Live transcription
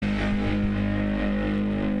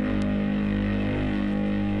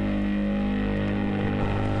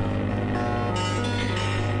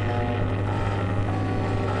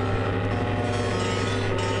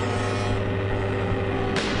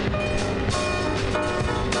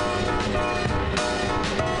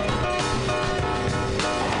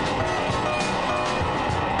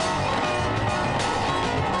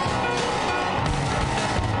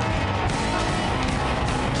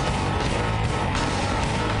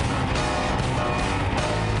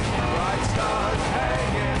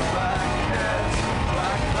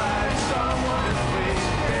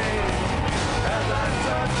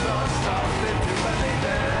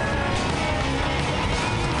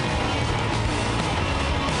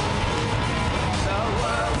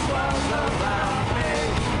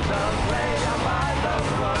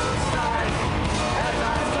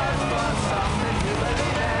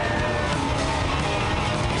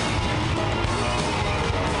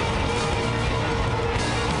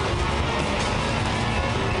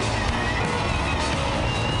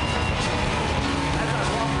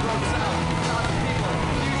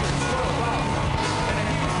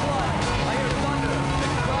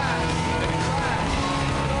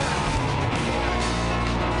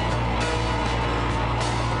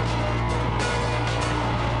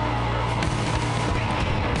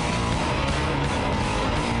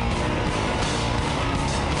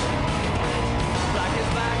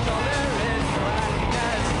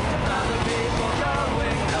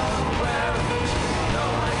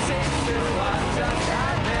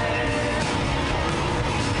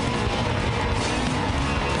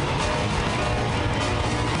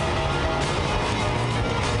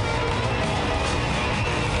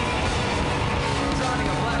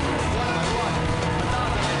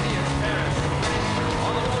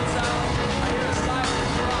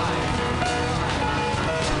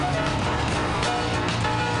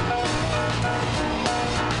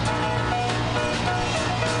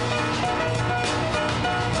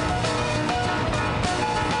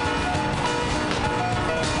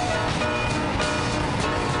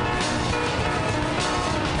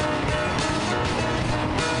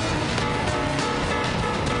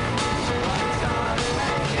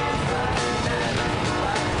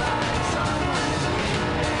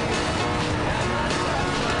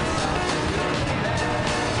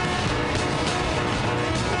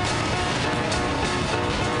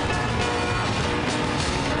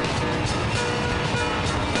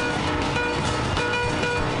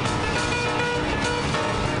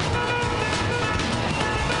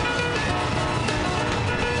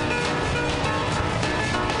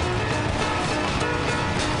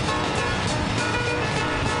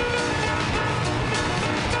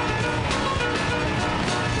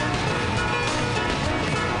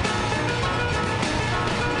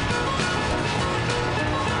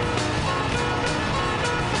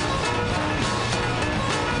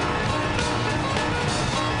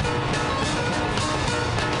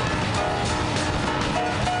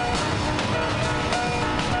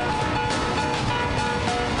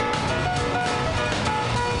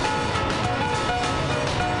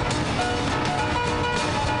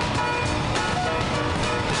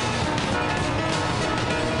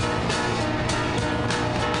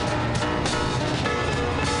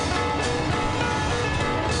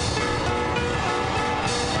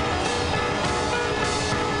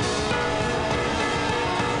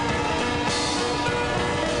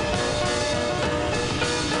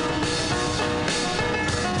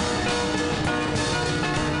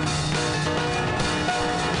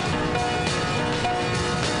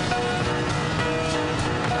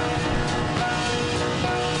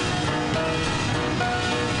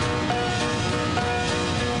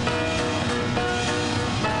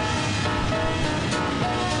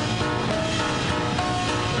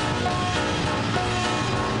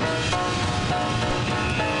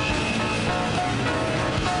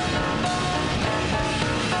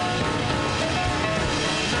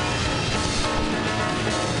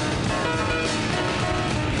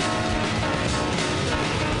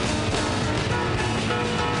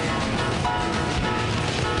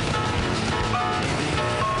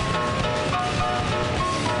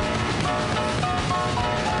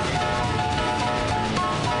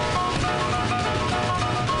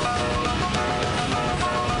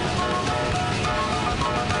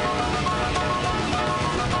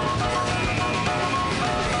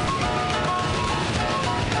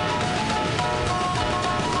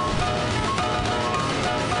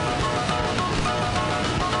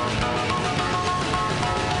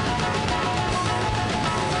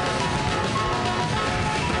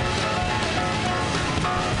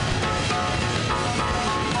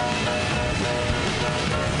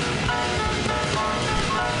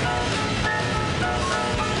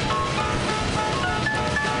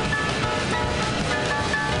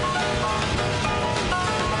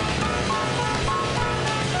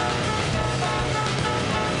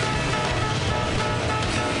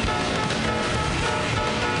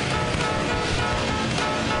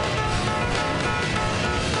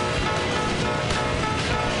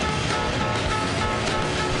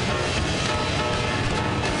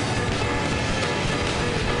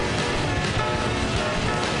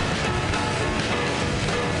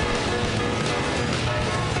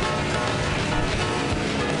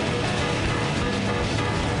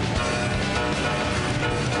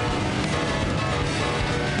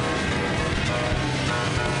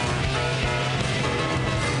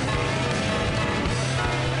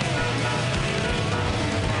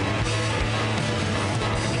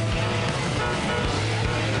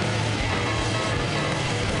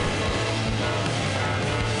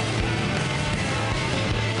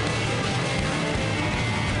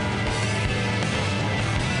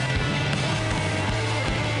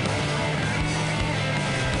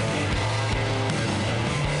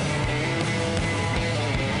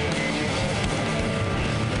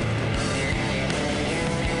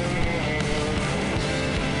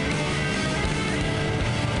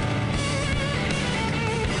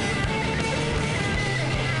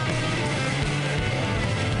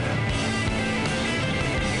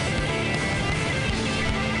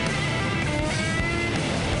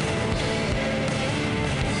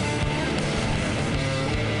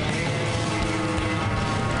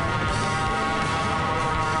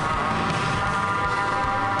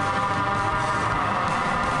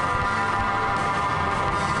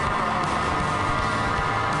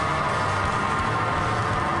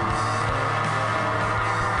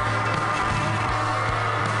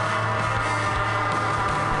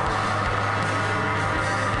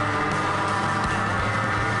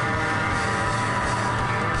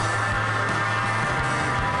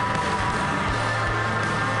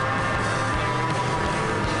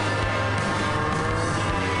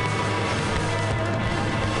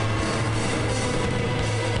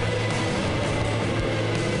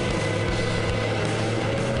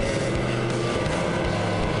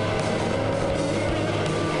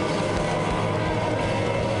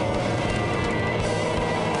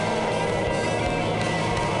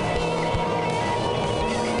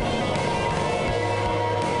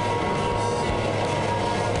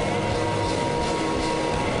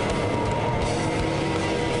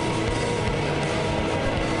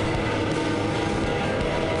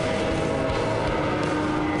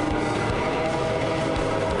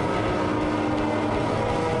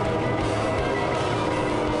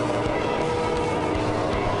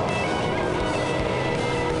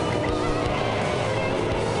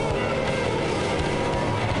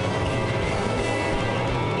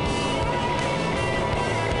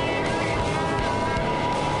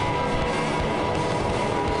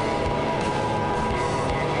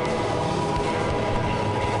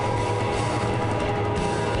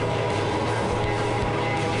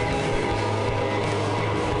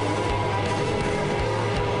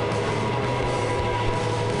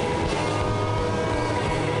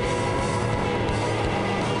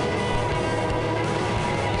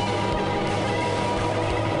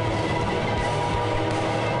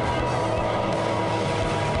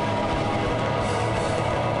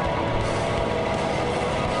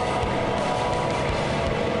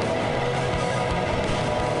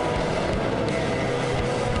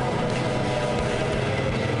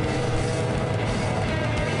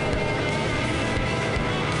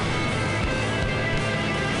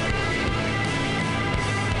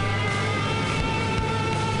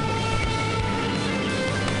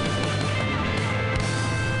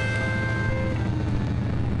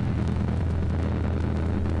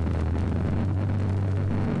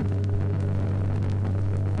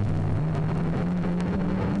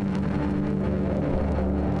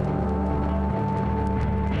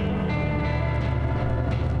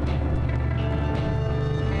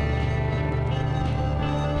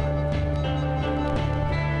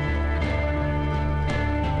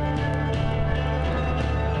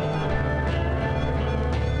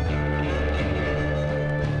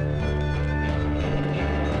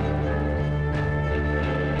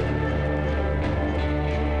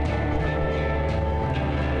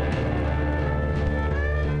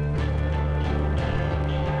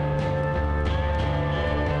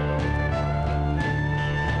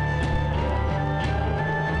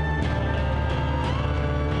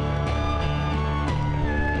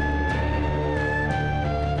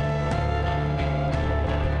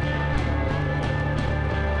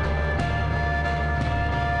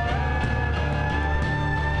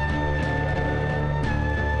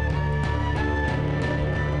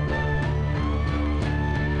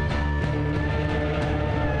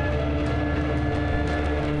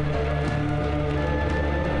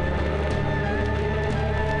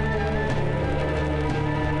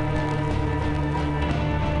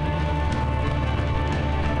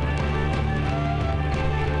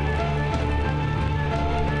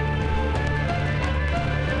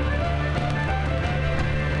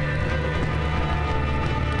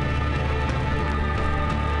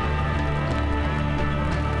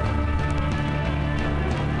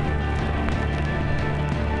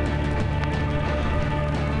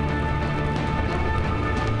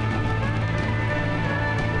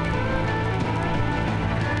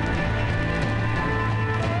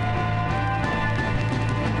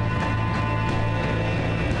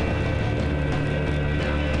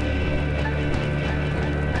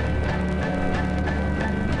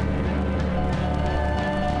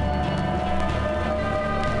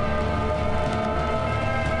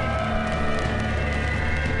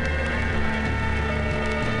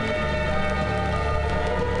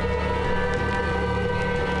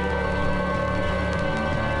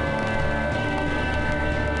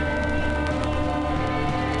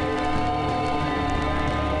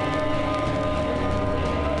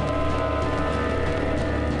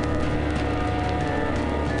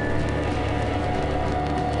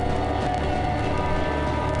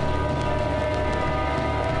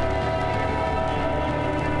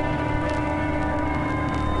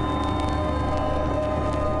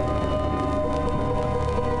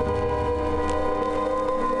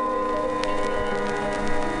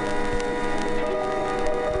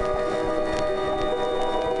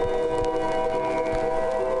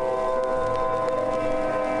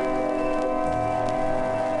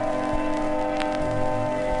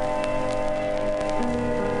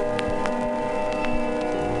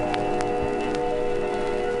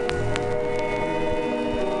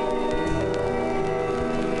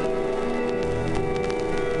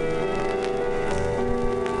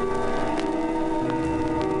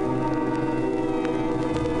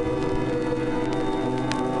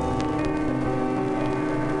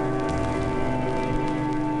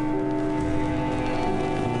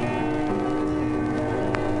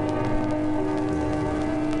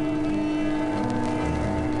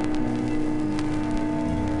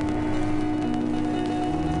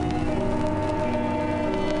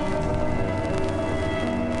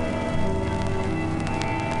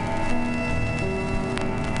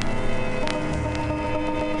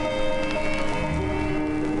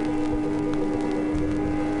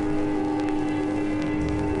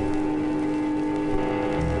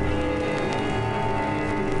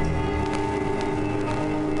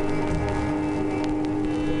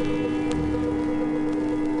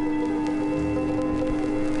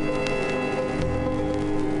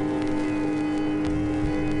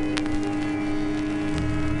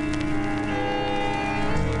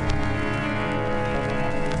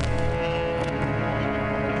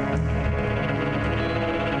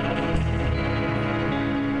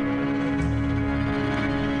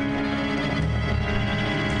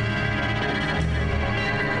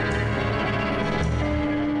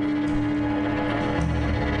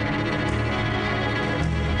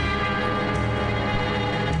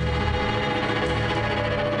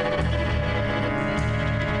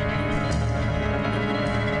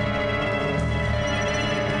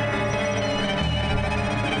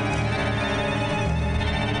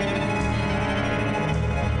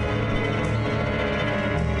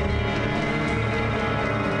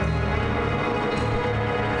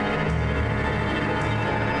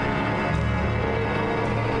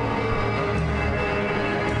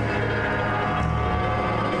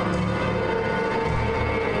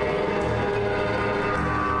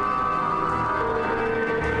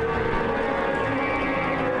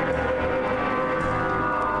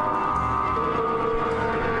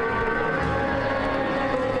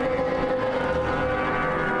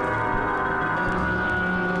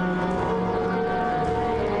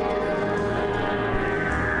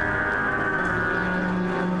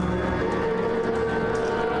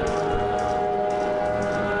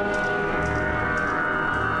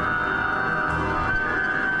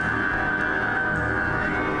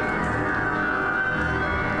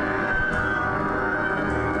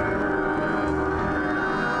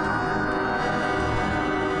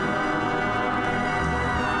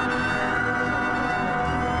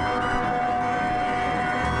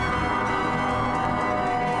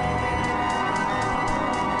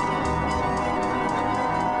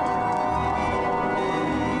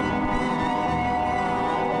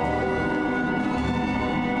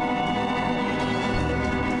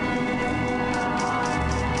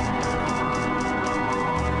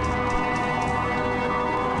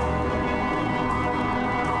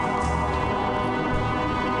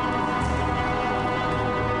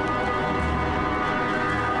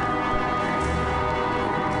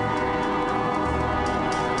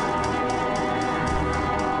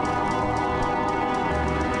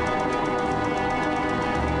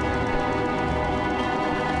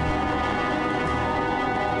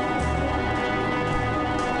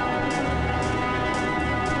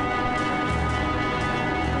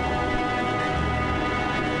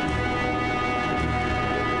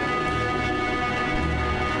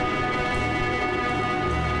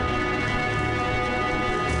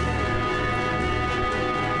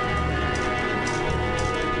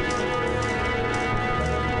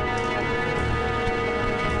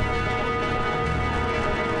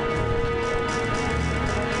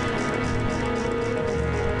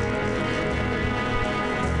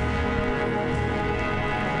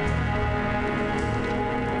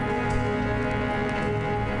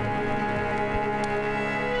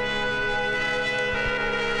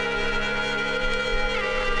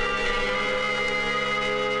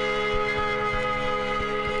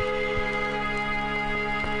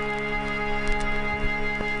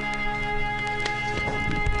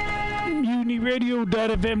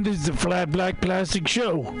MutinyRadio.fm. This is the Flat Black Plastic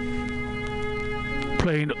Show.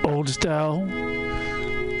 Playing old style,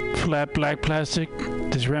 flat black plastic.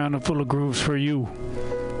 This round is full of grooves for you.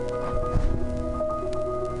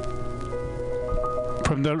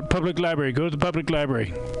 From the public library. Go to the public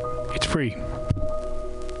library. It's free.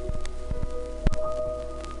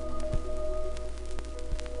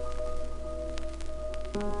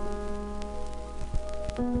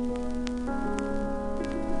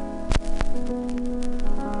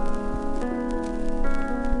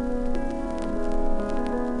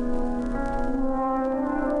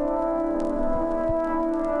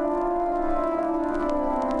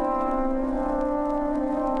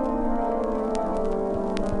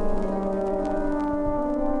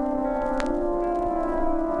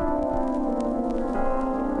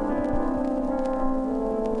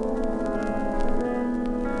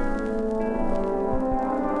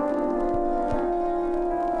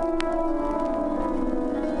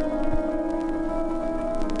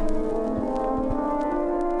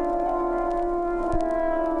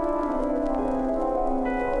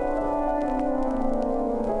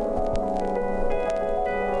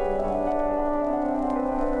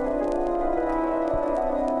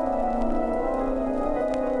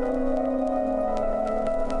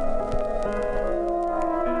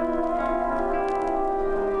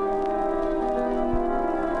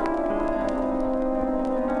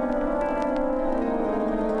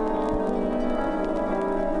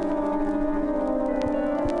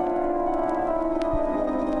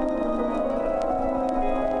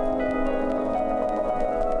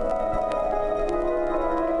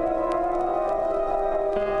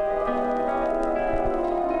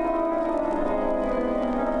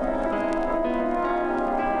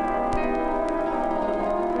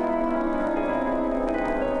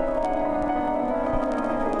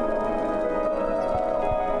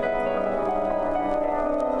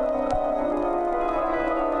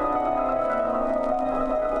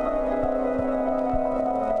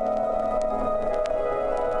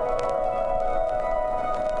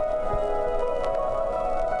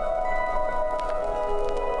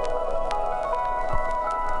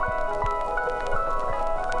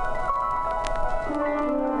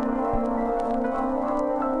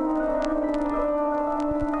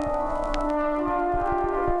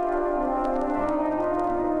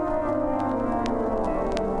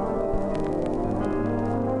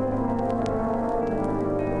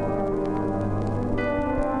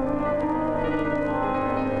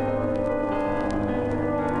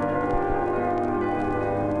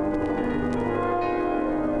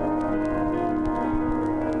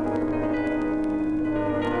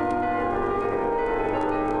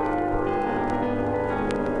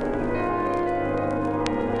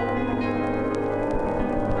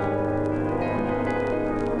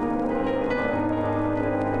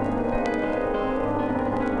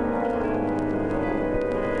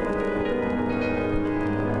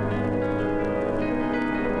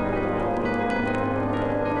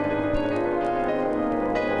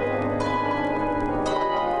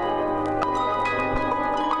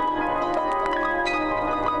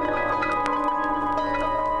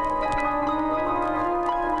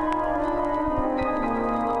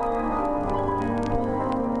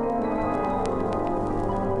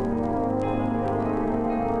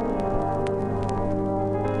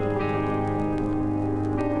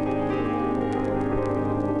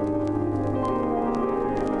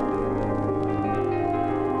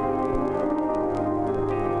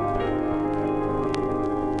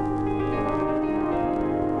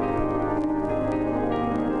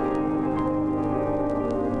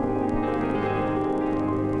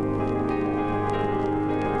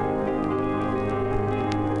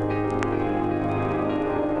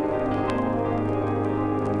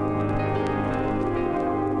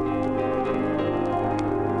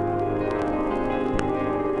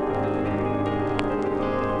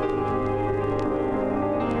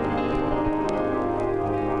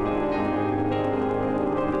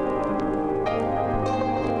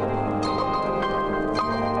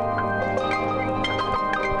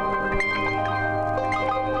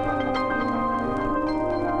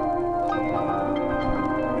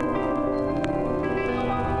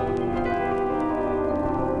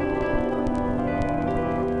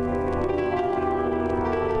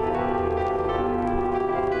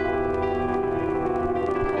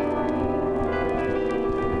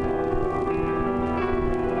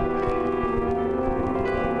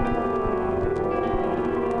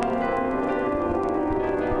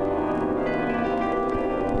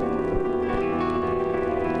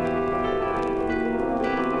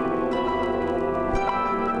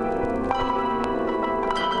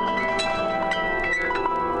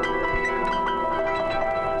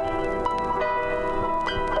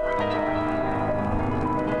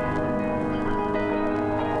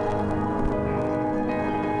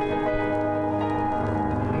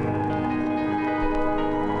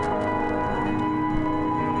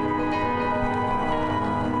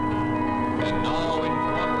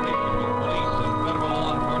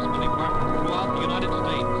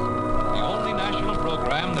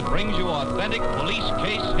 authentic police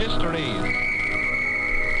case histories.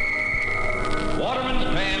 Waterman's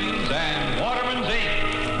Pens and Waterman's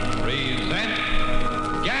Ink present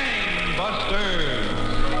Gangbusters.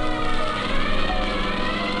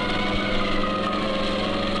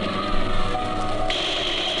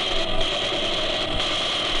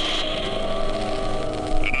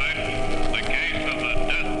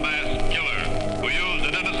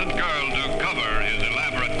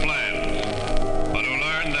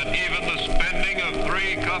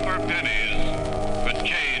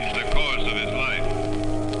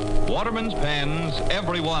 Waterman's Pens,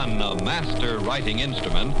 every one a master writing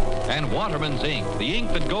instrument, and Waterman's Ink, the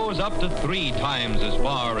ink that goes up to 3 times as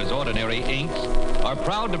far as ordinary inks, are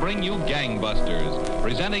proud to bring you Gangbusters,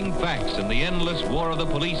 presenting facts in the endless war of the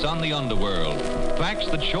police on the underworld. Facts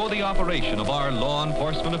that show the operation of our law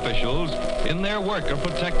enforcement officials in their work of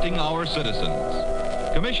protecting our citizens.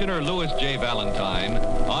 Commissioner Louis J. Valentine,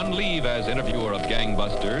 on leave as interviewer of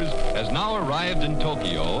Gangbusters, has now arrived in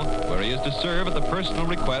Tokyo, where he is to serve at the personal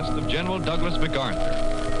request of General Douglas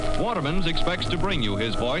MacArthur. Waterman's expects to bring you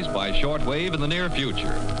his voice by shortwave in the near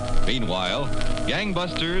future. Meanwhile,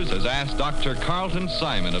 Gangbusters has asked Dr. Carlton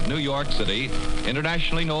Simon of New York City,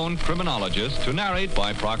 internationally known criminologist, to narrate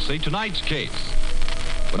by proxy tonight's case.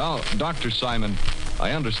 But now, Dr. Simon,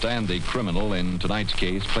 I understand the criminal in tonight's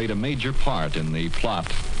case played a major part in the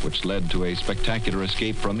plot which led to a spectacular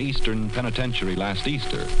escape from Eastern Penitentiary last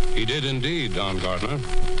Easter. He did indeed, Don Gardner.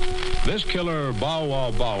 This killer, Bow Wow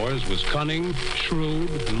Bowers, was cunning, shrewd,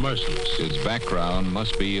 and merciless. His background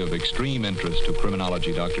must be of extreme interest to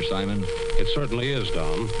criminology, Dr. Simon. It certainly is,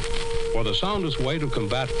 Don. For the soundest way to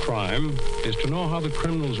combat crime is to know how the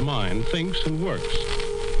criminal's mind thinks and works.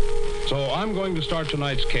 So I'm going to start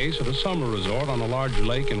tonight's case at a summer resort on a large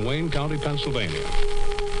lake in Wayne County, Pennsylvania.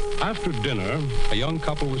 After dinner, a young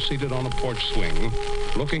couple was seated on a porch swing,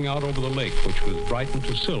 looking out over the lake, which was brightened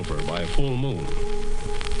to silver by a full moon.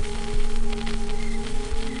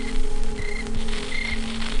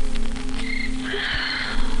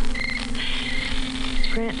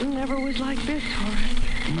 Scranton never was like this,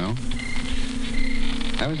 Horace. No?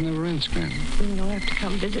 I was never in Scranton. You'll have to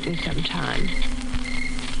come visit me sometime.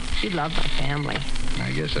 You'd love my family.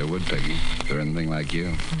 I guess I would, Peggy. If they're anything like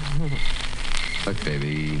you. Look,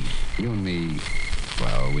 baby, you and me,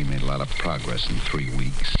 well, we made a lot of progress in 3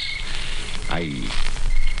 weeks.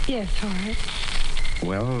 Yes, Horace.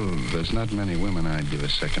 Well, there's not many women I'd give a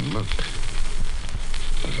second look.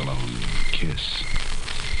 Let alone kiss.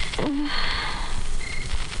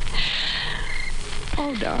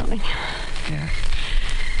 Oh, darling. Yeah?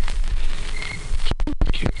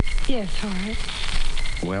 Yes, Horace.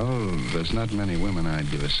 Well, there's not many women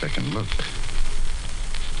I'd give a second look.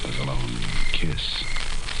 Let alone kiss.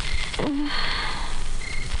 Oh.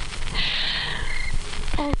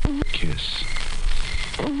 Kiss.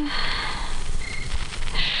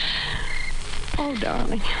 Oh,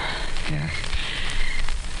 darling. Yeah?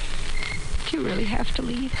 Do you really have to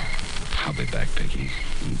leave? I'll be back, Peggy,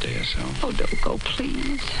 in a day or so. Oh, don't go,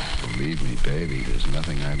 please. Believe me, baby, there's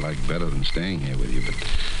nothing I'd like better than staying here with you, but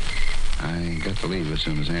I got to leave as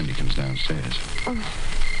soon as Andy comes downstairs. Oh,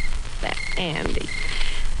 that Andy.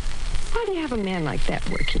 Why do you have a man like that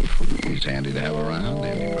working for you? He's handy to have around.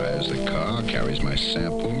 Andy drives the car, carries my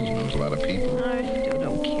samples, knows a lot of people. I still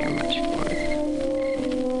don't care much for it.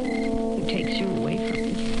 He takes you away from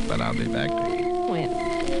me. But I'll be back, Peggy. When?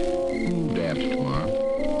 Day after tomorrow.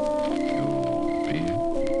 You'll be here? I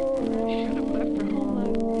should have left for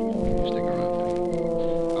home. Stick around, Peggy.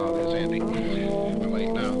 Oh, there's Andy. We're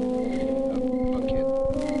late now. Look, kid,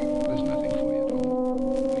 there's nothing for you at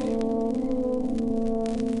home. Will you?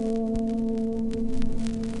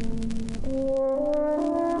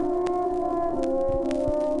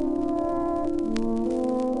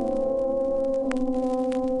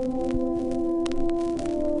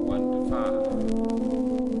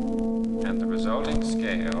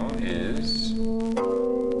 Scale is the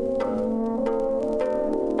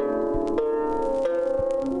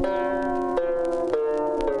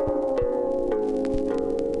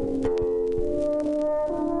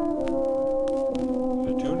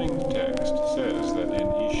tuning text says that in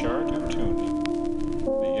E sharp tuning,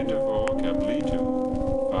 the interval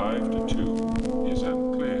capital 5 to 2 is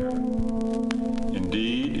unclear.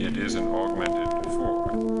 Indeed, it is an augmented 4.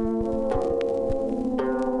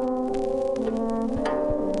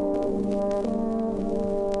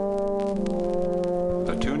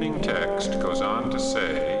 Goes on to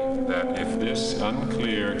say that if this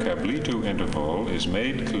unclear capital interval is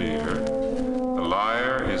made clear, the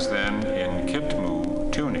lyre is then in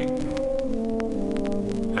Kitmu tuning.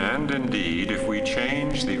 And indeed, if we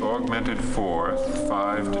change the augmented fourth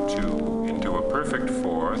 5 to 2 in to a perfect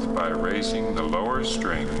fourth by raising the lower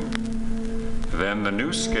string. Then the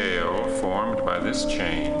new scale formed by this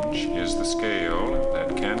change is the scale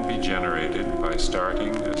that can be generated by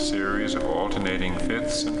starting a series of alternating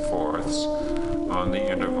fifths and fourths on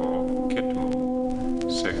the interval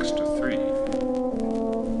kitmu, 6 to 3.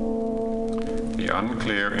 The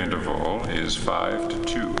unclear interval is 5 to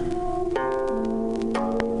 2.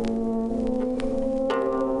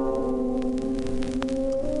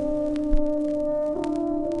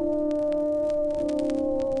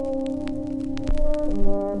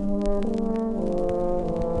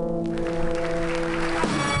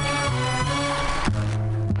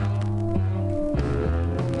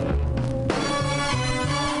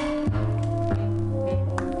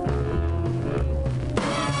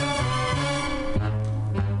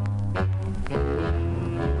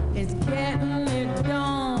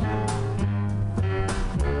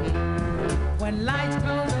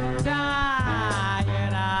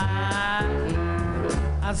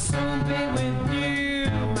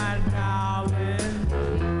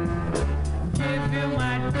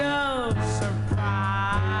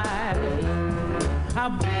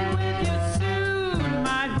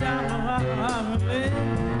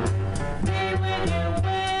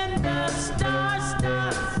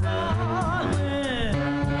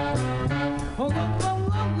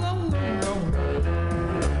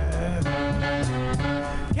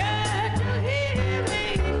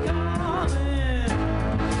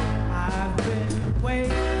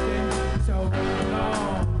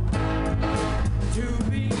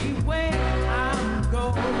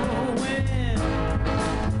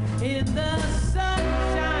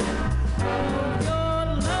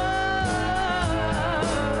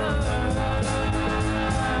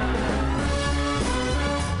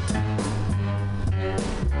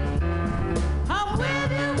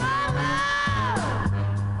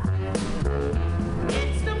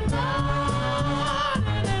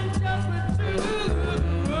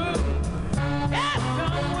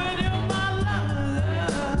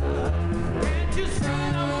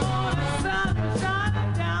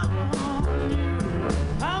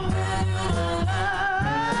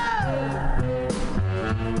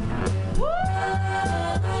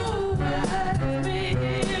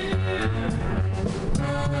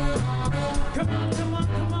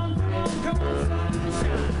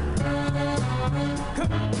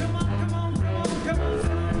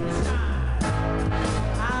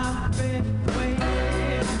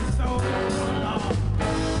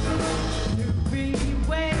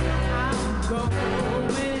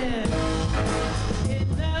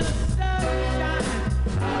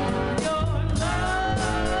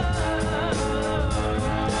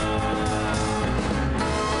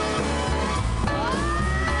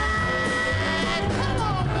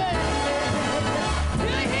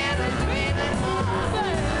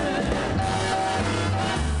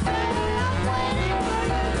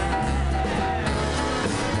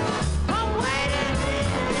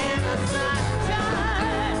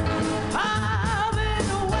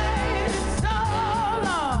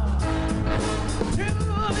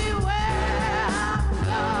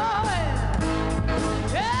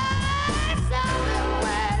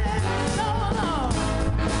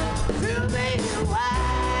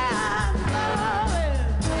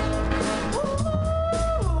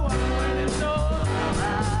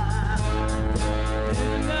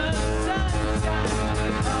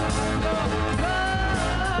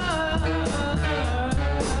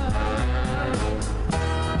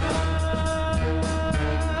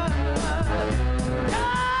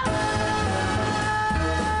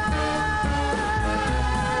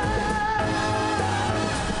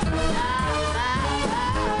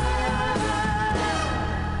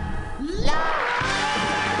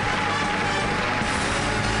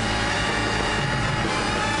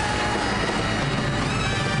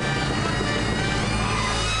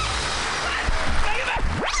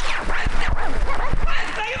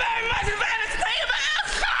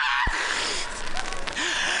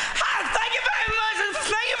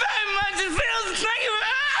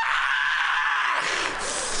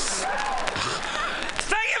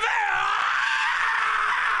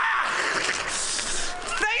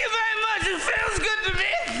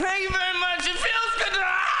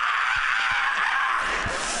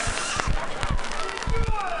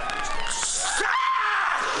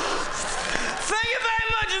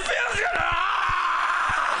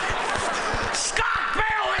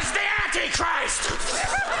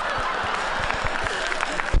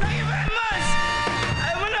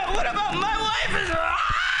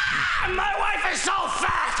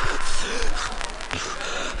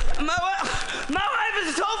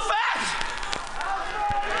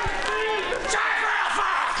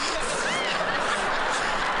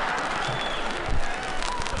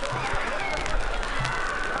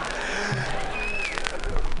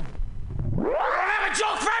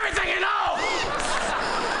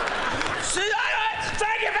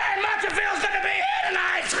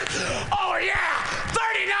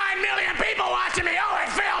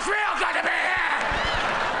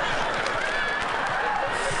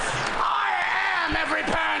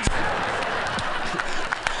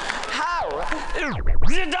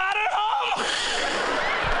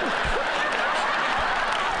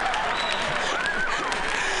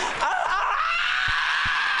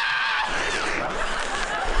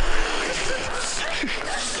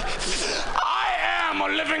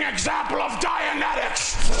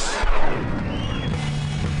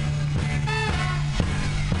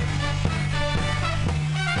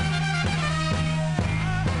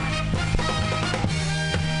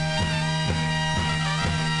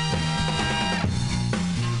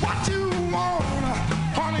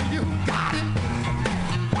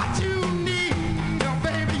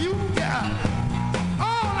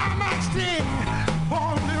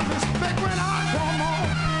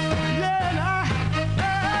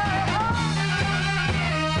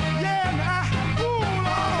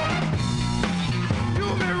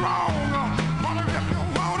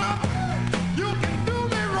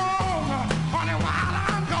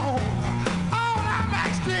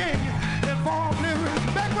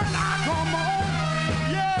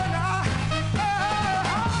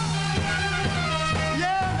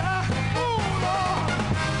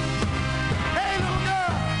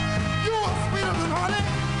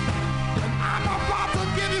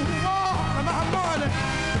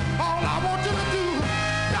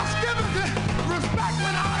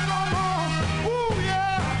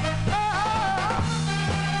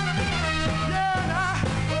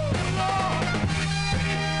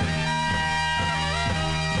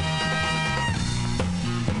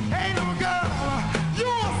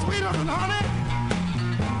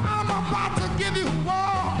 about to give you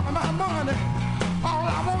all of my money. All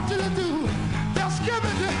I want you to do, just give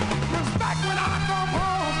me the respect when I come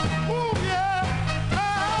home. Ooh, yeah.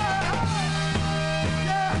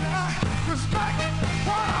 Respect is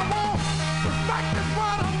what I want. Respect is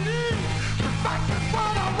what I need. Respect is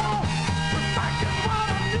what I want. Respect is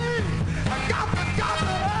what I need. I got to have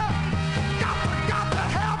it. Got to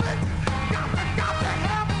have it. Got to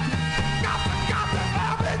have it. Got to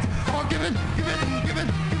have it. Oh, give it to me, man.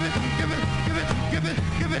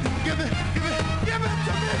 Everything.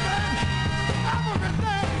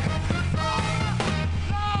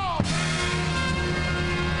 Oh,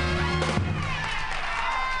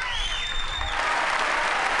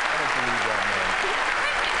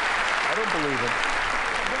 I don't believe it.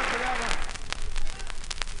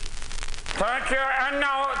 Thank you. And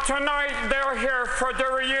now, tonight, they're here for the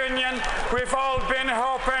reunion we've all been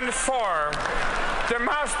hoping for. The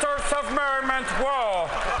Masters of Merriment, whoa,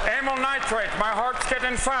 amyl nitrate, my heart's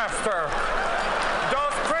getting faster.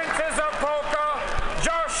 Those Princes of Polka,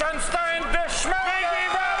 Josh and Stein, the Schmelly.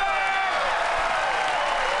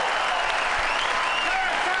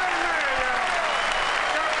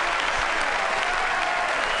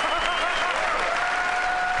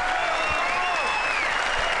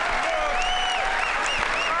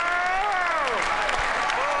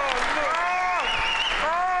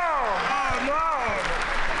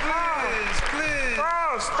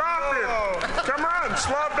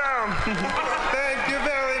 Slow down. thank you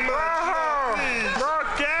very much. Oh, no, please.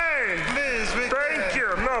 Okay. Please, thank you.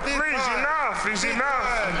 No, please, enough is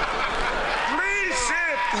enough. Please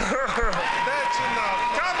sit. That's enough.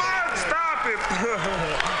 Come on, stop it.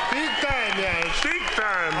 Big time, yes. Big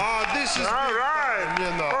time. Oh, this is all big right. Time,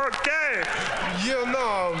 you know. Okay. You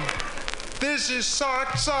know, this is so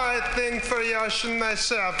exciting for Yash and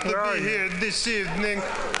myself to be here this evening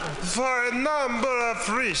for a number of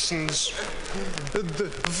reasons.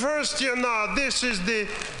 First, you know, this is the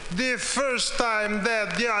first time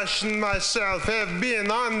that Yash and myself have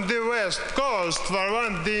been on the West Coast for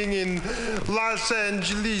one thing in Los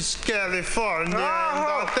Angeles, California. And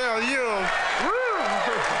I'll tell you,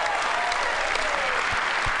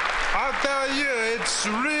 it's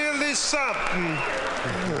really something.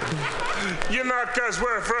 You know, because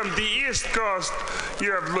we're from the East Coast,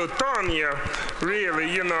 you have Lutonia,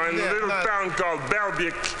 really, you know, in a little town called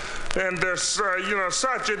Belvic. And there's, you know,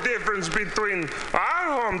 such a difference between our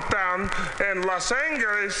hometown and Los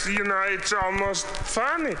Angeles, you know, it's almost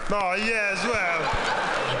funny. Oh, yes,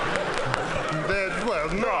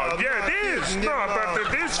 it is. No, but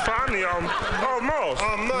it is funny, almost.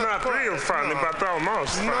 Not real funny, but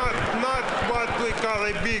almost funny. Not what we call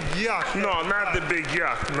a big yuck. No, not the big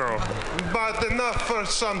yuck, no. But enough for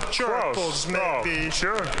some chortles, maybe. Oh,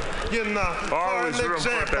 sure. You know, always for an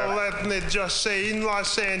example, for let me just say, in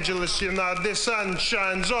Los Angeles, you know, the sun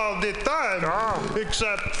shines all the time,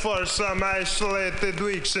 except for some isolated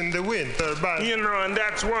weeks in the winter. But you know, and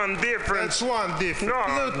that's one difference. That's one difference.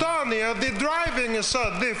 No. Lutonia, the driving is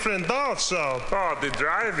so different also. Oh, the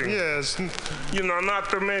driving? Yes. You know, not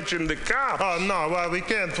to mention the cops. Oh, no, well, we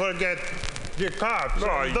can't forget the cops.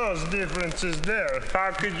 No, those differences there.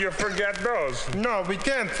 How could you forget those? No, we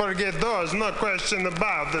can't forget those, no question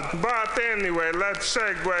about it. But anyway, let's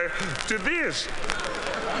segue to this.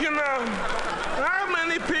 You know, how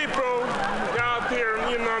many people out here,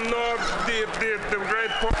 you know the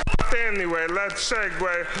great point? Anyway, let's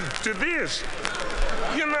segue to this.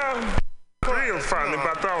 You know, real funny,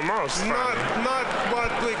 but almost funny. Not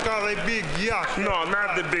what we call a big yuck. No,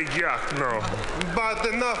 not the big yuck, no. But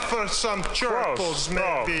enough for some chortles,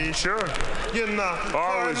 maybe. Oh, sure. You know,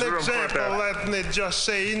 always for an example, for let me just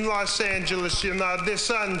say, in Los Angeles, you know, the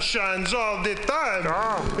sun shines all the time,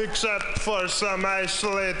 except for some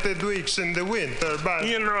isolated weeks in the winter. But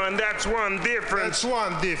you know, and that's one difference. That's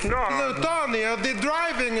one difference. No. Lutonia, the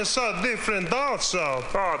driving is so different also.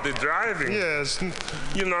 Oh, the driving? Yes.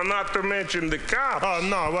 You know, not to mention the cops. Oh,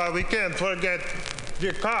 no, well, we can't forget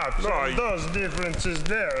the cops. No, those differences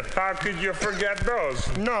there. How could you forget those?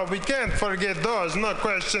 No, we can't forget those, no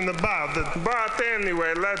question about it. But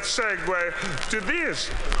anyway, let's segue to this.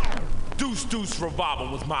 Deuce revolver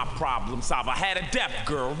was my problem solver. Had a deaf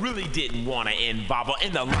girl, really didn't want to involve her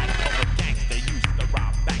in the life of a gangster. Used to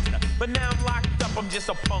rob bankster, but now I'm locked up, I'm just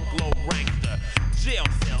a punk low rankster. Jail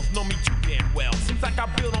cells know me too damn well. Seems like I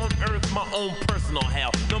built on earth my own personal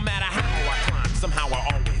hell. No matter how I climbed, somehow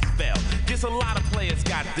I always fell. Guess a lot of players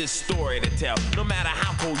got this story to tell. No matter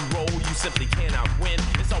how cold you roll, you simply cannot win.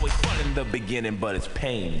 It's always fun in the beginning, but it's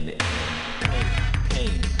pain.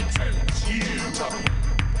 Pain.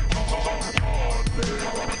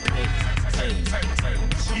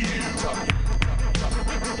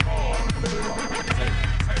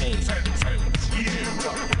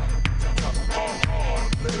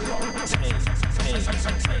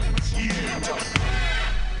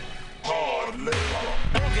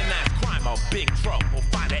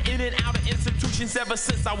 in and out of institutions ever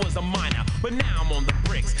since I was a minor. But now I'm on the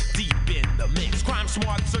bricks, deep in the mix. Crime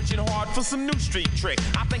smart, searching hard for some new street trick.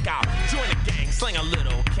 I think I'll join a gang, sling a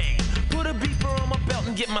little cane, put a beeper on my belt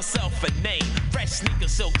and get myself a name. Fresh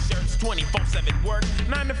sneakers, silk shirts, 24/7 work,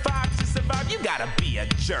 9 to 5 to survive. You gotta be a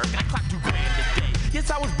jerk. I clock $2 grand a day. Yes,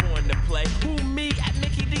 I was born to play. Who, me at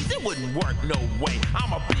Mickey D's? It wouldn't work, no way.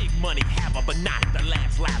 I'm a big money haver, but not the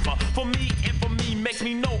last laugher. For me, and for me makes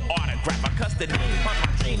me no autographer. Cause the name haunts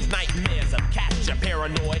my dreams, nightmares of capture,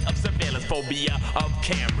 paranoid of surveillance, phobia of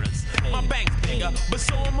cameras. My bank's bigger, but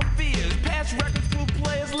so are my fears. Past records prove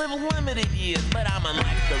players live limited years, but I'm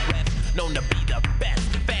unlike the rest, known to be the best.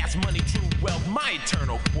 Fast money, true wealth, my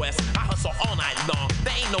eternal quest. I hustle all night long,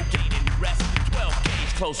 there ain't no gain in rest. 12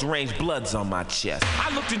 gauge, close range, blood's on my chest.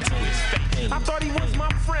 I looked into his face, I thought he was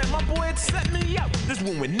my friend. My boy had set me up, this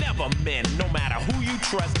one would never mend. No matter who you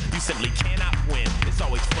trust, you simply cannot win. It's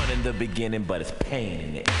always fun in the beginning, but it's pain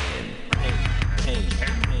in the end. Pain.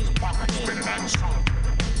 Spinning and soldier.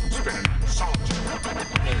 Spinning and soldier.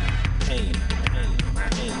 Pain.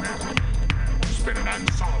 Spinning and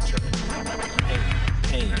soldier.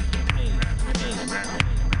 Pain.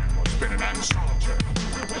 Spinning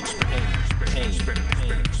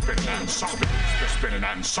and soldier. Spinning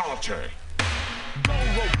and soldier. Go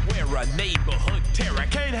wearer, neighborhood terror.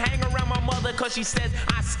 Can't hang around my mother cause she says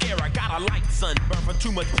I scare her. Got a light sunburn for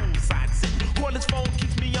too much poolside sitting. Cordless phone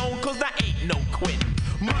keeps me on cause there ain't no quitting.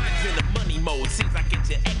 Mine's in the money mode, seems like it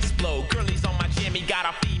to explode. Girlies on my jammy, got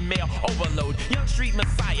a female overload. Young street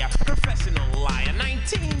messiah, professional liar.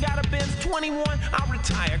 19, got a Benz, 21, I'll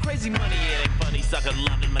retire. Crazy money, it ain't funny, sucker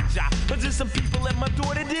loving my job. But there's some people at my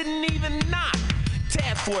door that didn't even knock.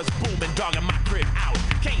 Task force booming, dogging my crib out.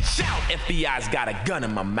 Can't shout, FBI's got a gun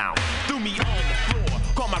in my mouth. Threw me on the floor,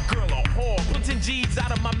 called my girl a whore. Put 10 G's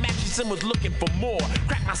out of my mattress and was looking for more.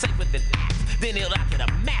 Cracked my safe with an axe, then nailed out to the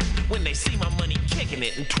mat. When they see my money kicking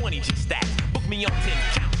it in 20 G stacks. Book me on 10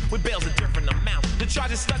 counts, with bails of different amounts. The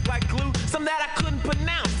charges stuck like glue, some that I couldn't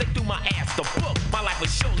pronounce. They threw my ass the book, my life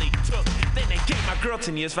was surely took. Then they gave my girl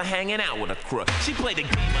 10 years for hanging out with a crook. She played the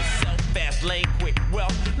game herself, fast lane, quick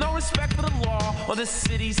wealth. No respect for the law or the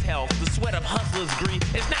city's health. The sweat of hustlers' greed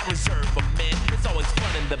is not reserved for men. It's always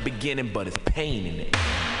fun in the beginning, but it's pain in it.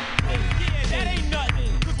 Yeah, that ain't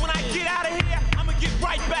nothing. Cause when I get out of here, I'ma get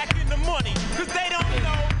right back in the money. Cause they don't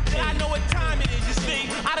know that I know what time it is, you see.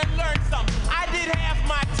 I done learned something. I did half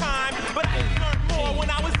my time, but I done learned more when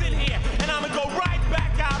I was in here. And I'ma go right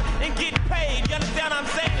back out and get paid. You understand what I'm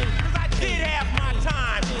saying? Cause I did half my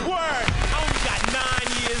time. Word, I only got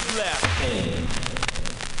 9 years left.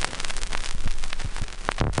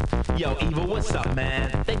 Yo, Evil, what's up,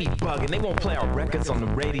 man? They be bugging. They won't play our records on the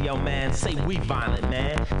radio, man. Say we violent,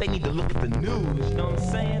 man. They need to look at the news, you know what I'm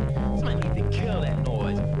saying? Somebody need to kill that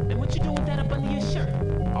noise. And what you doing with that up under your shirt?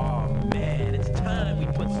 Oh, man, it's time we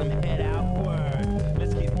put some head out. Word.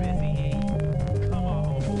 Let's get busy. Come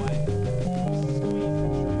on, boy.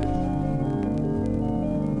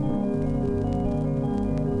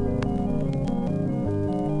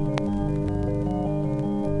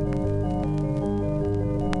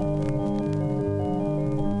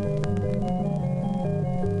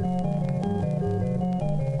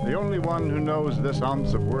 The only one who knows this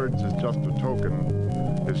ounce of words is just a token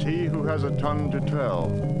is he who has a tongue to tell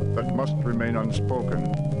that must remain unspoken.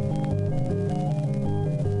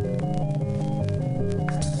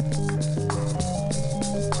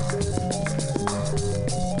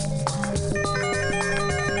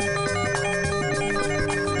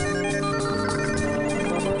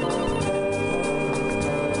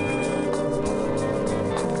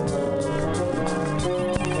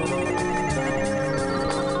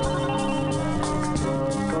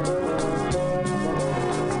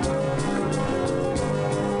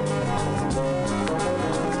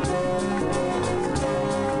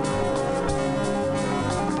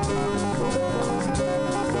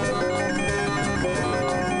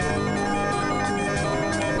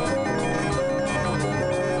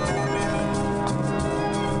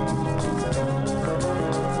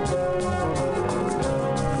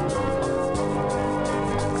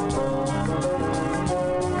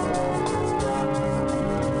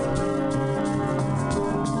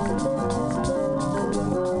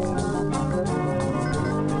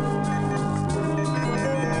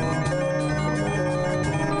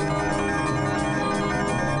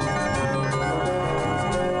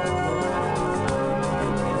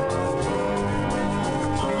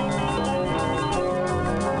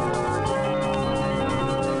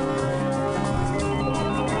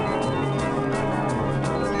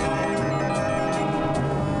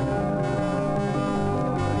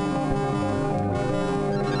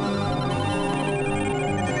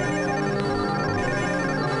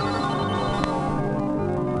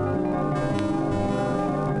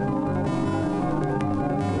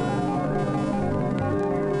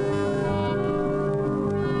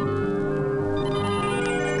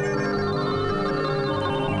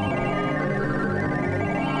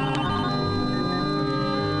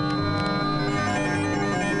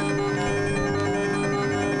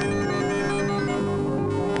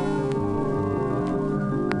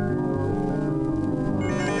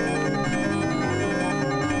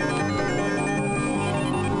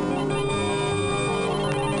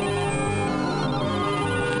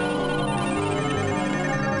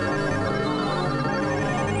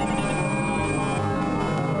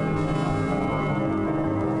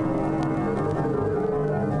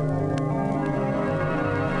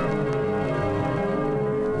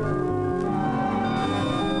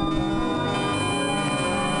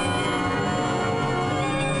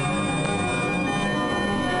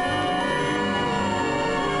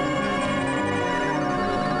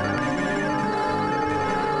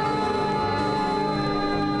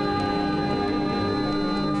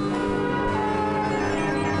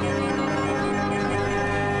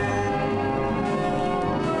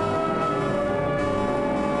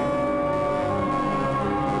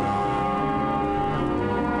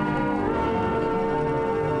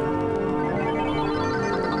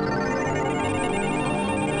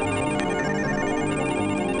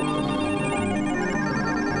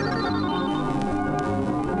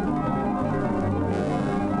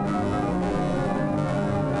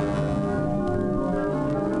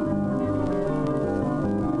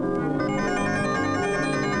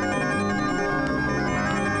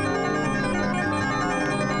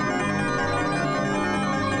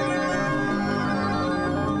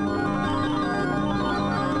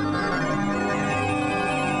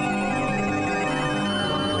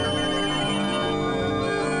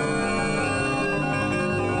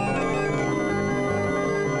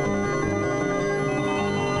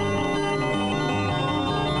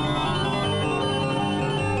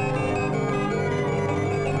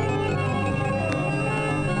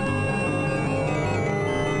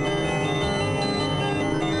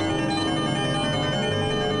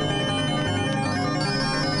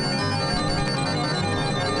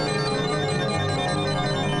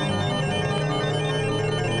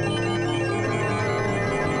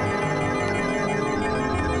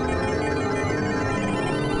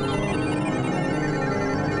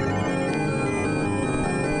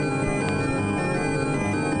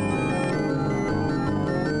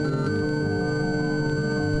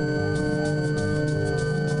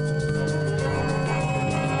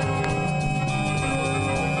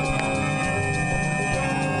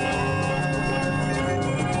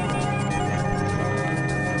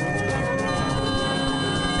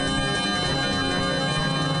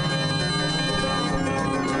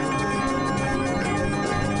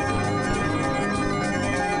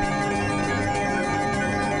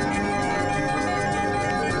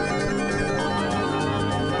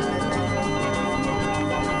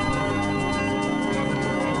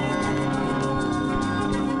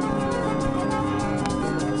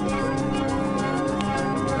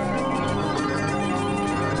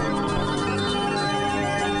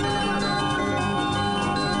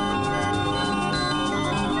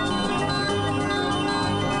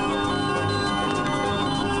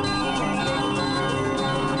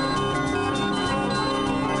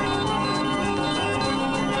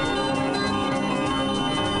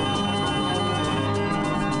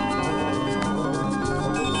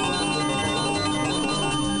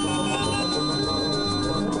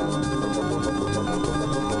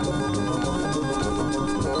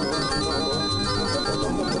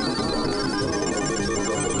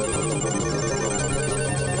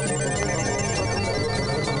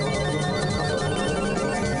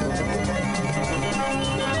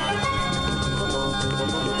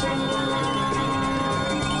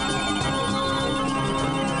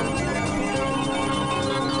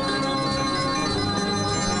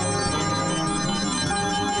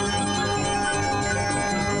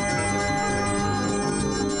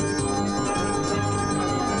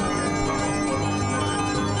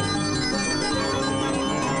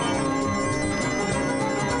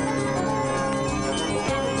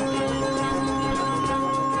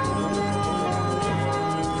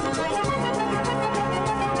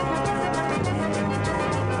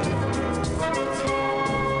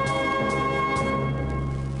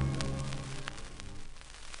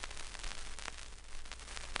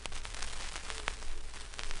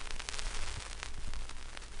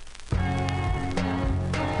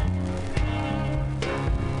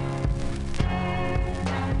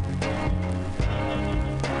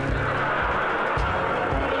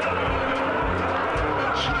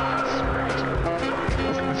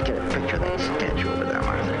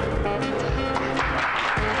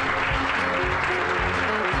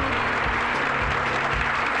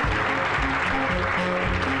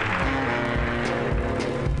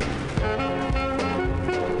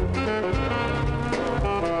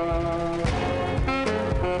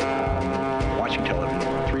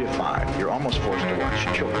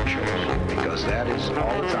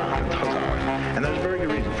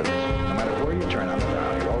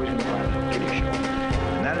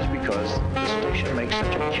 station makes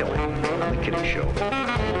such a killing on the kiddie show. You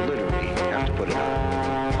literally have to put it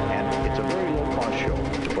on. And it's a very low-cost show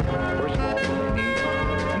to put on. First of all, they need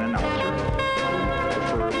an announcer who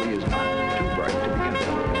preferably is not too bright to begin with.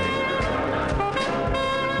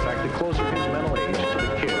 In fact, the closer his mental age to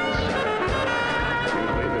the kids,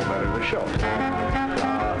 usually the better the show.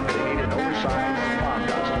 They need an oversized clown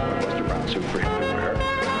costume, a Buster Brown suit for him to wear.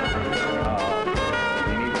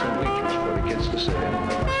 They need some bleachers for the kids to sit in, a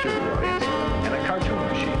studio audience, and a cartoon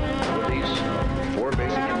machine. With these four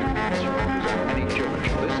basic ingredients, you can present any children's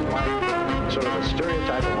show. This is like sort of a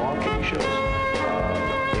stereotype of all kiddie shows,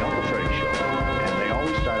 the Uncle Freddy show. And they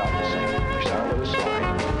always start out the same. They start with a slide,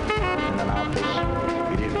 and then out this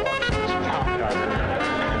idiot walks in this clown costume,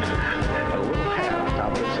 a little hat on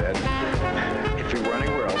top of his head. If he were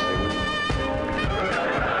anywhere else, they would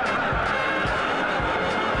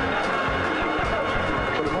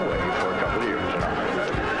put him away for a couple of years, you know.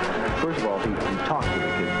 First of all, he talks to the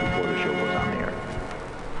kids before the show goes on the air.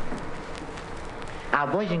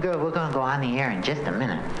 Boys and girls, we're going to go on the air in just a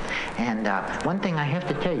minute. And one thing I have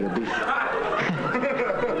to tell you,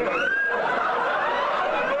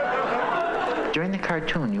 during the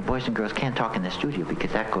cartoon, you boys and girls can't talk in the studio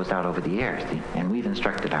because that goes out over the air. See? And we've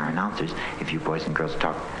instructed our announcers, if you boys and girls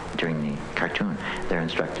talk during the cartoon, they're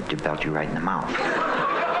instructed to belt you right in the mouth.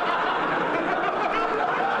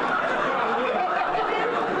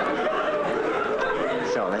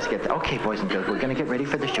 So let's get okay, boys and girls, we're going to get ready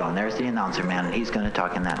for the show. And there's the announcer man, and he's going to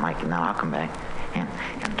talk in that mic. And now I'll come back and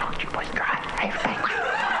talk to you boys and girls. Hey, thank you.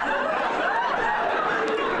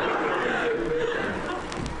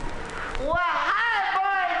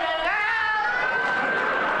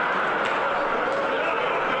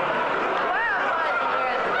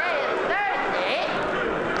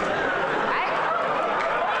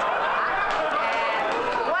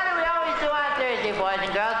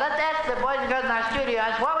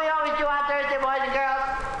 What we always do on Thursday, boys and girls?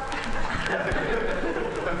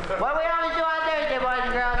 What we always do on Thursday, boys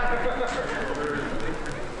and girls?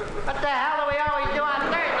 What the hell do we always do on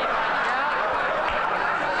Thursday, boys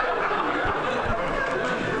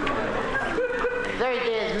and girls?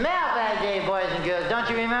 Thursday is mailbag day, boys and girls. Don't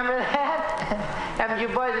you remember that? Haven't you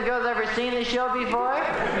boys and girls ever seen the show before?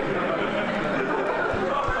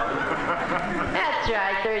 That's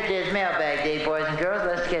right, Thursday is mailbag day, boys and girls.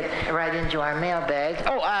 Let's get right into our mailbag.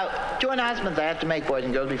 Oh, two announcements I have to make, boys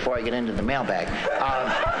and girls, before I get into the mailbag.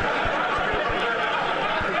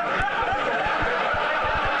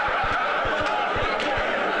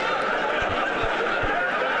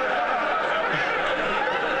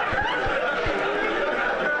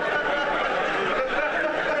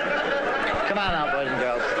 Come on now, boys and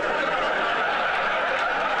girls.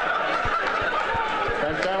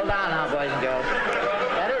 Let's settle down now, boys and girls.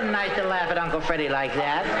 That isn't nice to laugh at Uncle Freddy like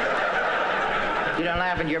that. You don't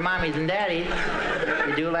laugh at your mommies and daddies.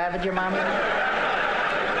 You do laugh at your mommies?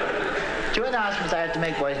 Two announcements I have to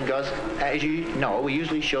make, boys and girls. As you know, we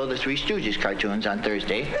usually show the Three Stooges cartoons on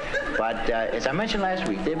Thursday. But as I mentioned last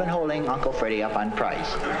week, they've been holding Uncle Freddy up on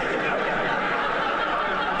price.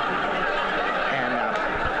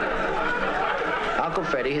 Uncle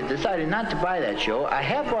Freddy has decided not to buy that show. I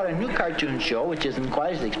have bought a new cartoon show, which isn't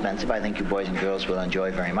quite as expensive, I think you boys and girls will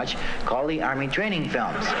enjoy very much, called the Army Training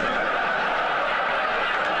Films.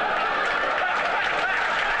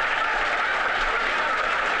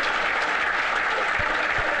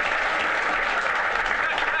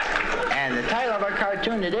 And the title of our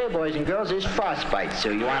cartoon today, boys and girls, is Frostbite,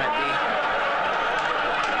 so you want to be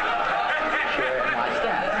sure and watch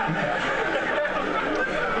that.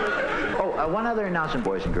 One other announcement,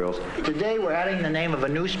 boys and girls. Today we're adding the name of a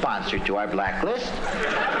new sponsor to our blacklist.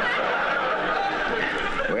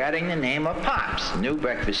 We're adding the name of Pops, new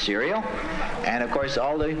breakfast cereal. And, of course,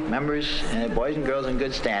 all the members, boys and girls in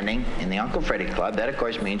good standing in the Uncle Freddy Club, that, of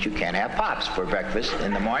course, means you can't have Pops for breakfast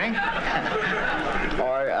in the morning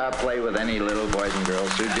or play with any little boys and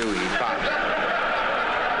girls who do eat Pops.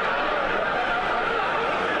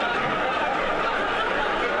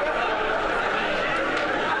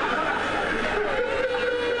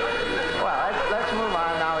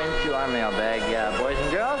 Boys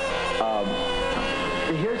and girls,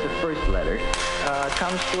 here's the first letter.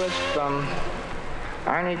 Comes to us from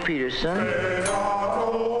Arnie Peterson.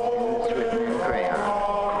 It's written in crayon.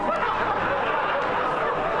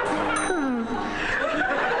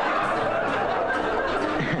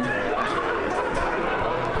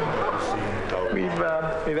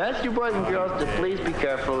 We've asked you boys and girls to please be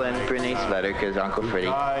careful in printing each letter because Uncle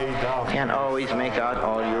Freddy can't always make out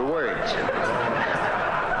all your words.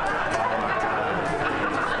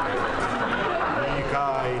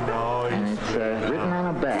 And it's written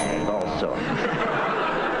on a bag also.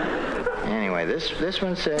 Anyway, this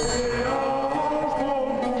one says,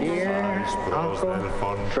 Dear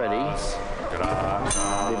Uncle Freddie,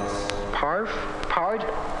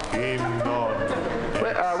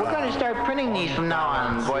 we're going to start printing these from now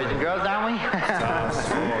on, boys and girls, aren't we?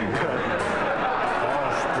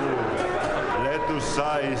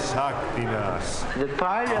 The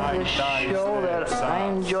part of the show that I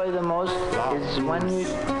enjoy the most is when you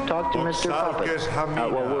talk to Mr.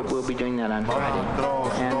 Puppet. We'll be doing that on Friday.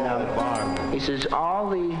 And he says all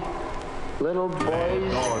the little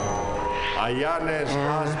boys and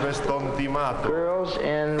girls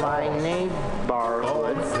in my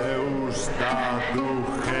neighborhood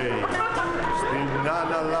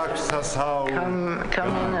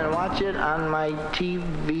come in and watch it on my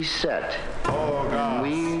TV set. And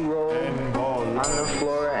we roll on the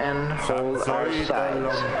floor and hold our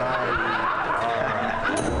sides.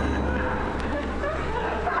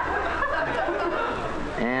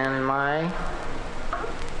 And my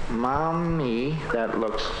mommy, that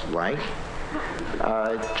looks like,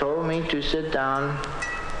 told me to sit down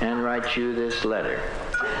and write you this letter.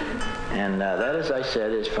 And that, as I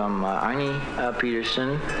said, is from Arnie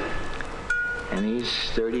Peterson, and he's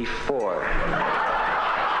 34.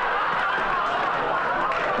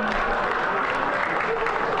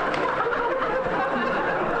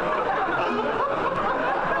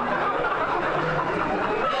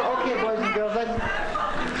 Okay, boys and girls,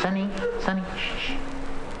 Sonny, shh.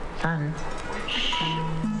 Son, shh.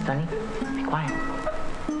 Sonny, be quiet.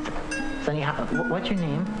 Sonny, what's your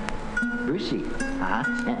name? Brucey. Uh-huh.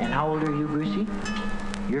 And how old are you, Brucey?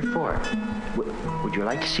 You're 4. Would you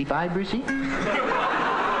like to see 5, Brucey?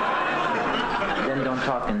 Then don't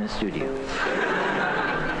talk in the studio.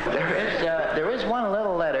 There is one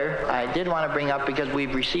little letter I did want to bring up because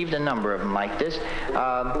we've received a number of them like this.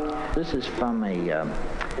 This is from a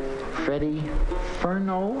Freddie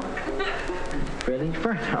Furno. Freddie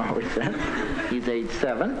Furno, it says. He's age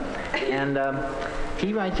 7. And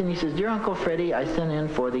he writes and he says, Dear Uncle Freddie, I sent in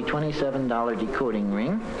for the $27 decoding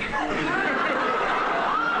ring.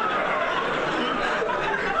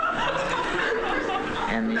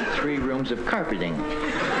 And the 3 rooms of carpeting.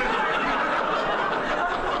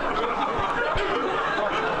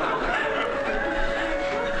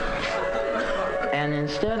 And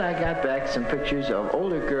instead I got back some pictures of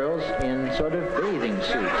older girls in sort of bathing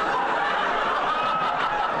suits.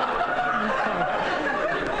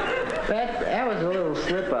 That was a little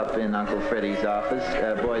slip-up in Uncle Freddie's office,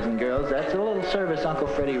 boys and girls. That's a little service Uncle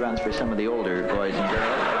Freddie runs for some of the older boys and girls.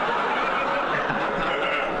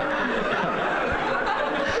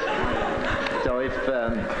 So if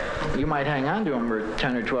you might hang on to them for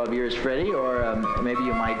 10 or 12 years, Freddie, or maybe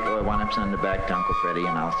you might want to send them back to Uncle Freddie,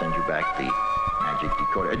 and I'll send you back the magic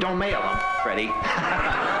decoder. Don't mail them, Freddie.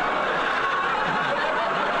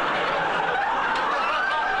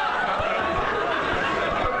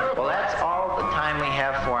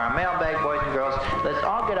 For our mailbag, boys and girls. Let's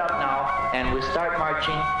all get up now and we'll start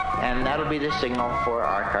marching, and that'll be the signal for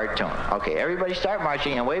our cartoon. Okay, everybody start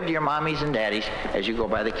marching and wave to your mommies and daddies as you go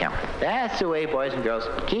by the camera. That's the way, boys and girls.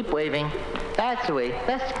 Keep waving. That's the way.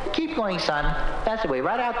 Let's keep going, son. That's the way.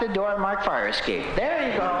 Right out the door, mark fire escape.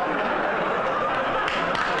 There you go.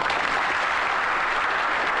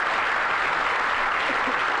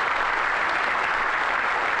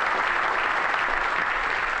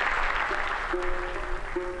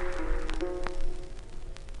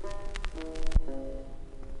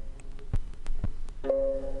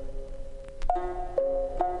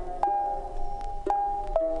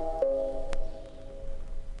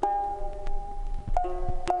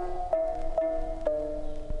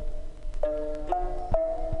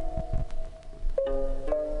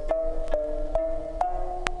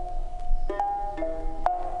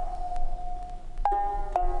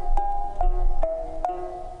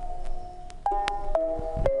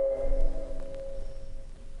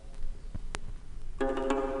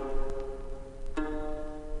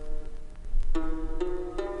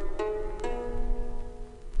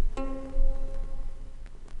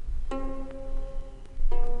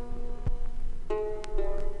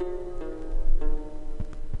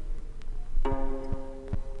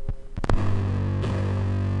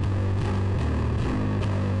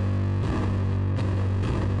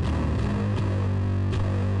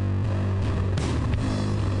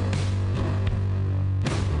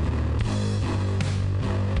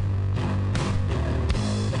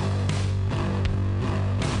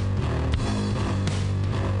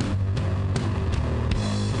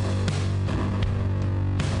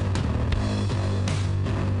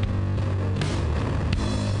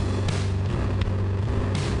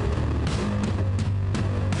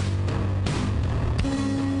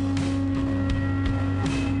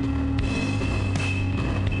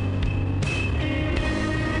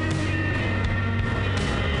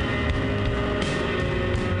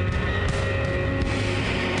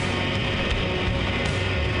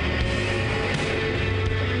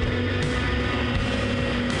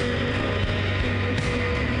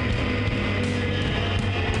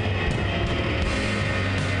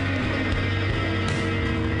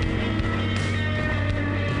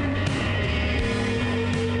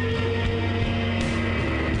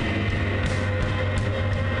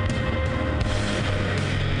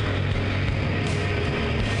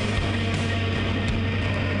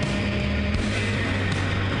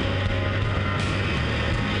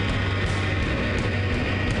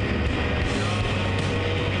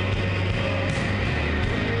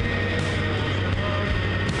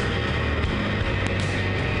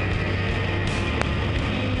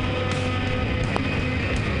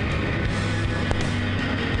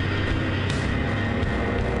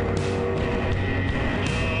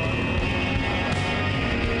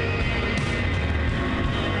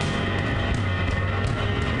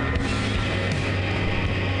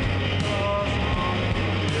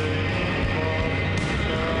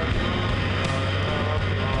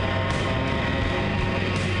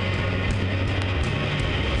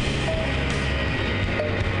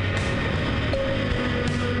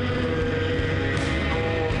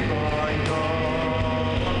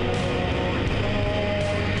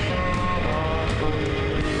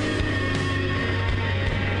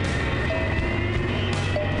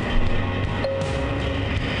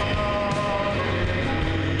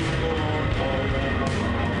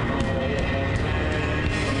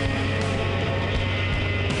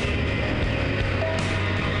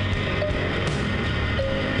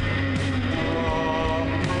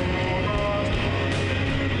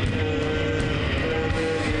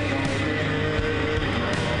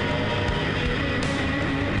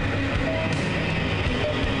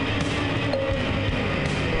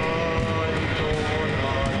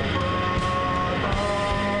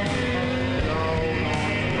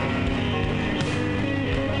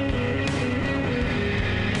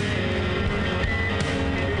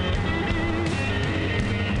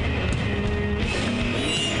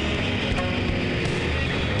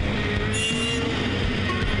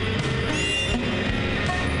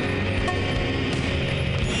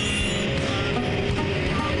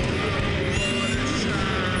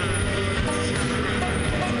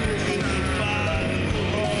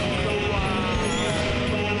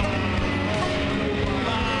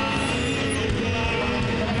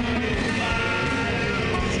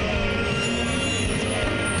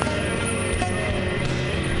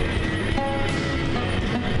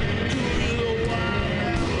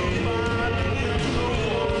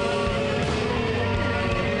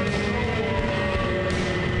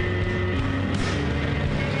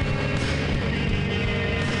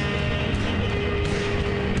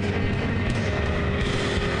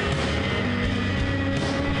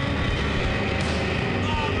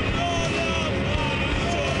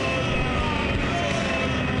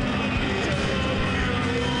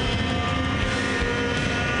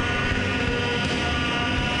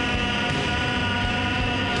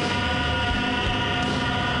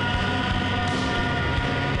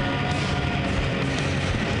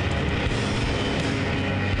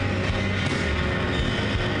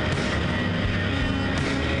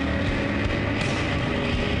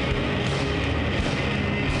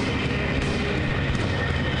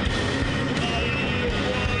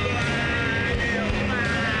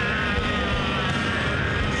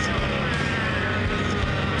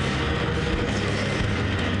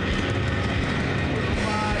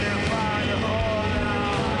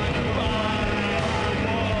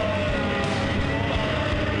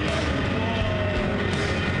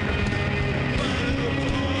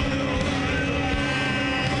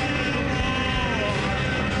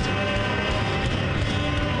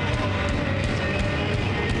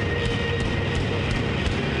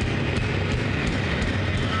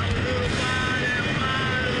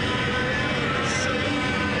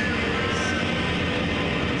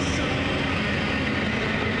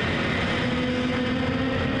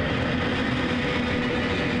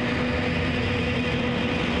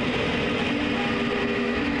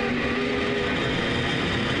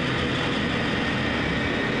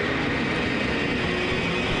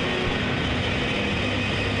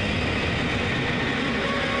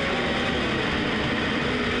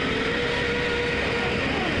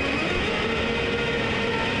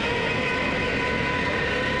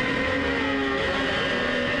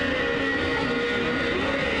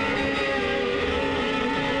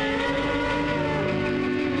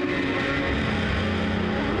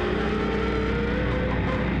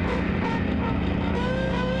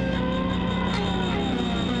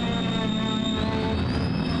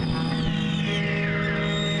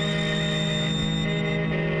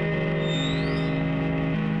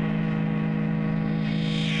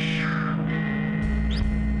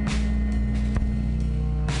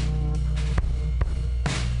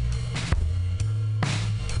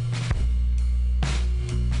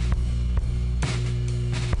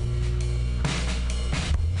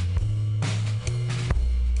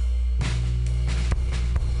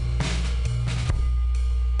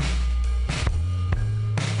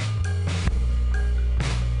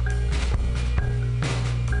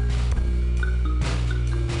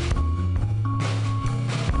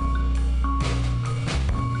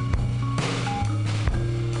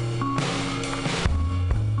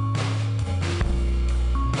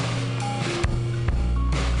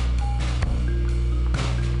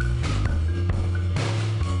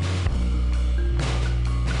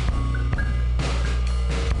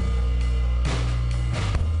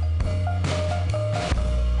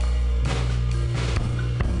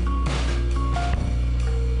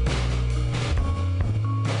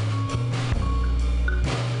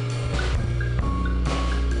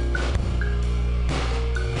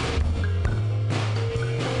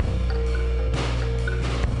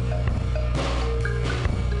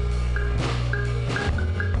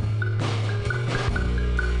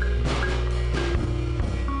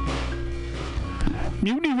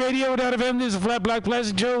 MutinyRadio.fm. This is Flat Black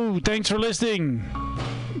Plastic Joe. Thanks for listening.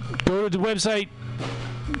 Go to the website.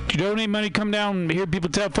 You donate money, come down, hear people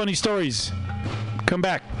tell funny stories. Come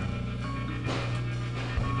back.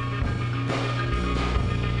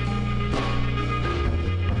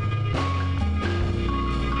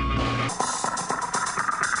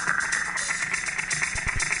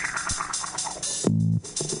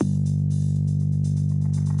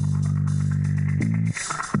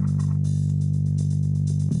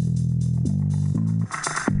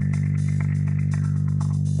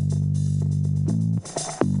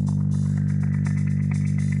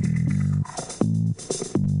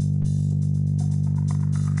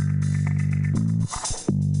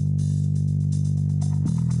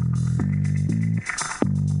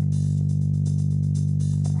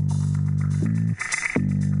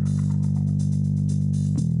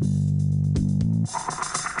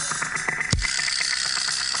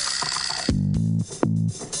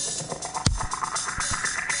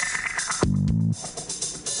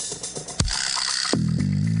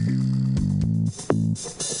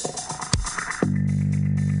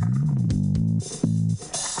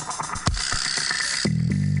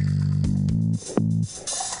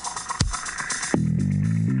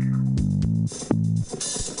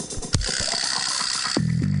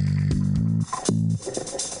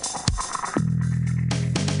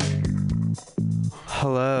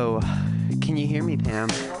 Hello. Can you hear me, Pam?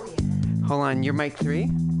 Hold on. You're mic 3?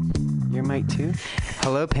 You're mic 2?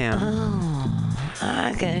 Hello, Pam. Oh,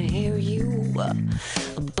 I can hear you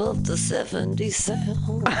above the 70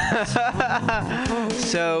 sound.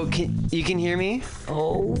 So, you can hear me?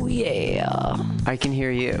 Oh, yeah. I can hear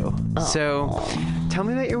you. Oh. So, tell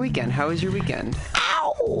me about your weekend. How was your weekend?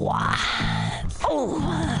 Ow!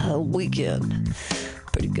 Oh, weekend.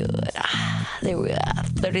 Pretty good. There were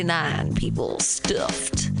 39 people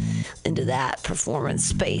stuffed into that performance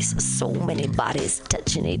space. So many bodies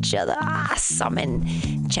touching each other. Some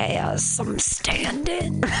in chairs, some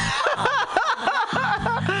standing.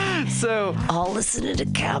 So all listening to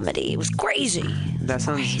comedy. It was crazy. That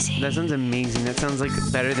sounds amazing. That sounds like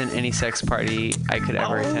better than any sex party I could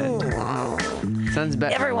ever attend. Sounds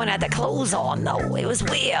better. Everyone had their clothes on though. It was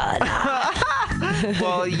weird.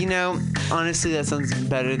 Well, honestly, that sounds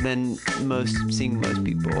better than seeing most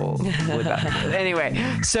people without. Anyway,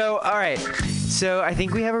 so all right. So I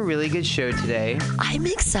think we have a really good show today. I'm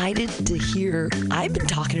excited to hear. I've been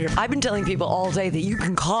telling people all day that you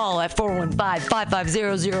can call at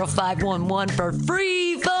 415-550-0511 for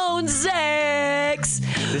free phone sex.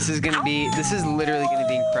 This is literally gonna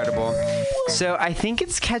be incredible. So I think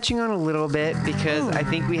it's catching on a little bit because I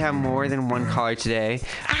think we have more than one caller today.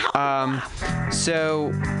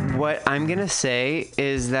 So what I'm gonna say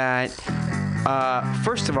is that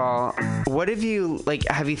first of all, what have you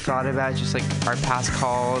thought about just like our past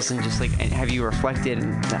calls and just like have you reflected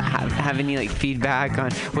and have any like feedback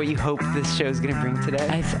on what you hope this show is gonna bring today?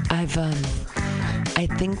 I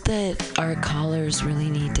think that our callers really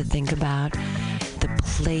need to think about the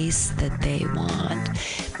place that they want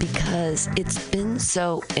because it's been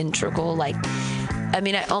so integral. Like, I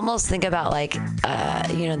mean, I almost think about like,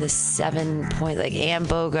 the 7 point, like Anne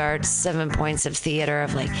Bogart's 7 points of theater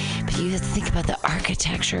of like, but you have to think about the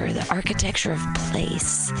architecture of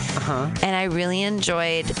place. Uh-huh. And I really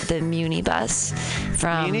enjoyed the Munibus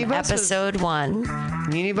from episode 1.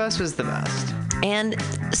 Munibus was the best. And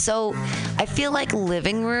so I feel like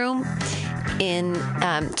living room in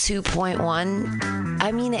 2.1,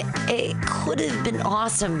 I mean, it could have been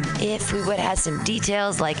awesome if we would have had some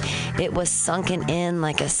details, like it was sunken in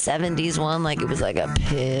like a 70s one, like it was like a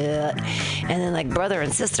pit. And then like brother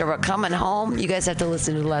and sister were coming home. You guys have to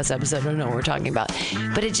listen to the last episode. I don't know what we're talking about.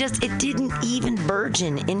 But it didn't even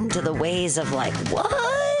burgeon into the ways of like, what?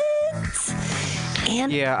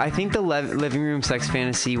 And yeah, I think the living room sex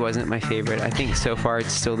fantasy wasn't my favorite. I think so far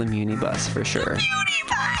it's still the Munibus for sure.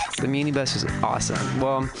 The Munibus was awesome.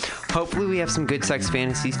 Well, hopefully we have some good sex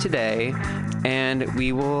fantasies today, and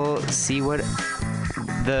we will see what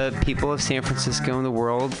the people of San Francisco and the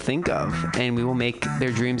world think of, and we will make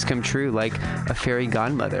their dreams come true like a fairy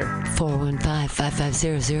godmother.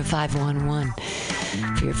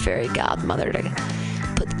 415-550-0511 for your fairy godmother to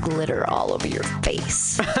put glitter all over your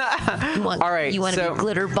face. All right. You want to be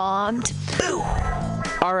glitter bombed? Boo!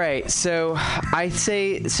 All right, so I'd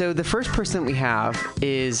say the first person that we have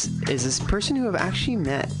is this person who I've actually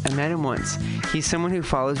met. I met him once. He's someone who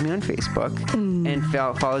follows me on Facebook and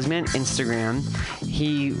follows me on Instagram.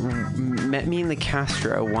 He met me in the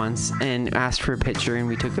Castro once and asked for a picture, and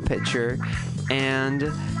we took a picture,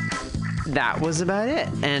 and that was about it.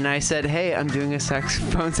 And I said, hey, I'm doing a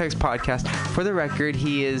phone sex podcast. For the record,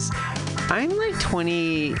 he is I'm like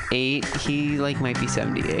 28. He like might be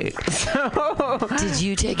 78. So did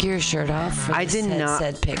you take your shirt off for I did not.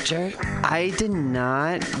 Said picture? I did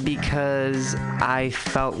not because I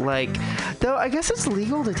felt like, though I guess it's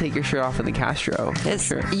legal to take your shirt off in the Castro.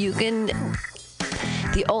 You can.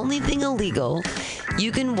 The only thing illegal,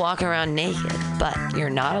 you can walk around naked, but you're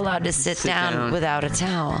not allowed to sit down without a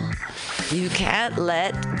towel. You can't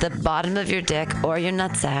let the bottom of your dick or your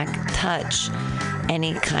nutsack touch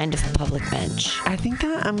any kind of public bench. I think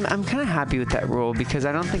that I'm kind of happy with that rule because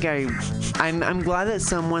I don't think I'm glad that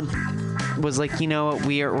someone was like, you know,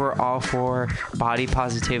 we're all for body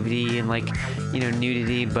positivity and like, you know,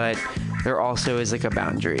 nudity, but there also is like a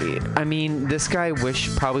boundary. I mean, this guy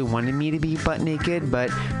probably wanted me to be butt naked,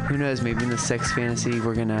 but who knows? Maybe in the sex fantasy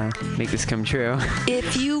we're gonna make this come true.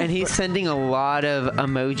 And he's sending a lot of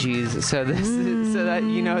emojis, so that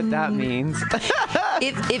you know what that means.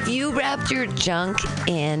 If you wrapped your junk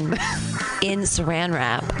in saran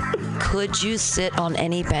wrap, could you sit on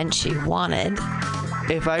any bench you wanted?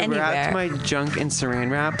 If I Anywhere. wrapped my junk in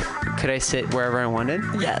saran wrap, could I sit wherever I wanted?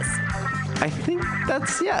 Yes. I think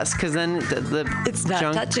that's yes, because then it's not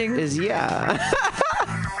junk touching. Is yeah.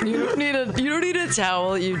 You don't need a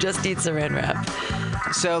towel. You just need saran wrap.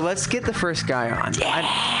 So let's get the first guy on.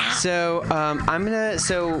 Yeah. So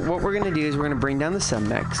what we're gonna do is we're gonna bring down the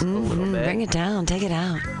submix a little bit. Bring it down. Take it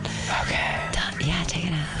out. Okay. Yeah, take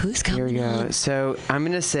it out. Who's coming? Here we go. So I'm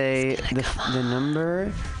gonna say the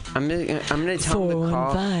number. I'm gonna tell him the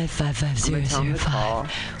call. 415-550-05.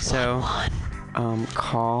 So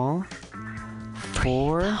call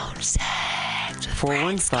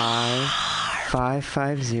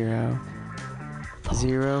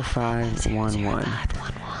 415-550-0511.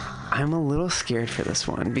 I'm a little scared for this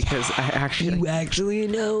one because You actually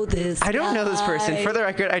know this I don't know this person. guy. For the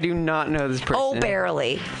record, I do not know this person. Oh,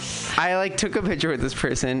 barely. I like took a picture with this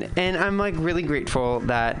person, and I'm like really grateful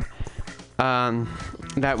that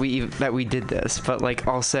we did this, but like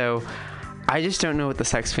also I just don't know what the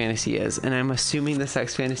sex fantasy is, and I'm assuming the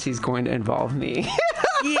sex fantasy is going to involve me.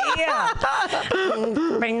 Yeah.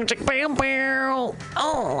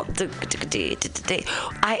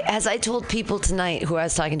 As I told people tonight who I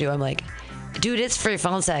was talking to, I'm like, dude, it's free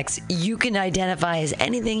phone sex. You can identify as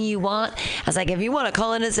anything you want. I was like, if you want to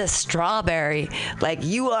call in as a strawberry, like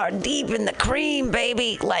you are deep in the cream,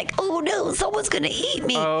 baby. Like, oh no, someone's going to eat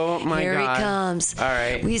me. Oh my Here God. he comes. All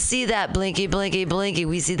right. We see that blinky, blinky, blinky.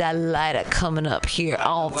 We see that lighter coming up here.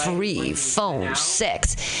 All free phone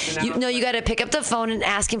sex. You got to pick up the phone and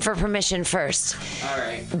ask him for permission first. All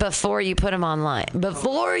right. Before you put him online.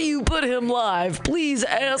 Before you put him live, please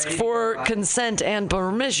ask for consent and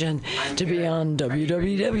permission to be on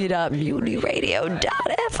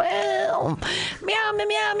www.MutinyRadio.fm. Meow, meow,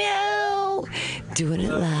 meow, meow. Doing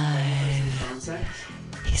it live.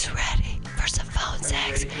 He's ready for some phone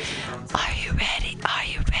sex. Are you ready? Are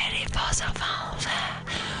you ready for some phone sex?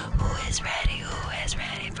 Who is ready? Who is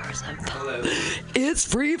ready for some phone? It's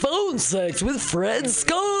free phone sex with Fred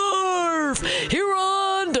Scarf here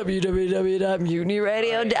on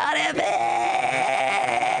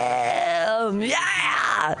www.MutinyRadio.fm.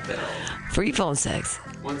 Yeah! Free phone sex.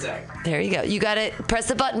 1 sec. There you go. You got to press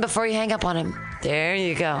the button before you hang up on him. There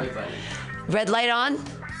you go. Red light on?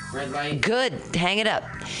 Red light. Good. Hang it up.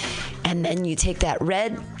 And then you take that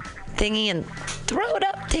red thingy and throw it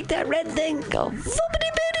up. Take that red thing. Go.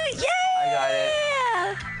 Foopity-boodoo. Yeah! I got it.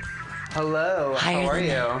 Hello. Higher How are than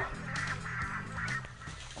you?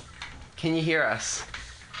 Can you hear us?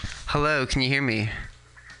 Hello. Can you hear me?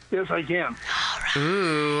 Yes, I can.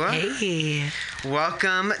 Ooh. Hey.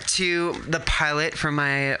 Welcome to the pilot for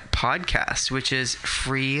my podcast, which is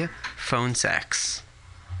Free Phone Sex.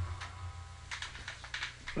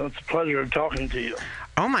 Well, it's a pleasure talking to you.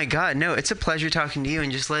 Oh my God, no, it's a pleasure talking to you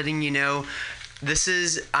and just letting you know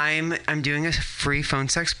I'm doing a free phone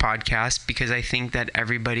sex podcast because I think that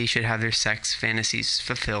everybody should have their sex fantasies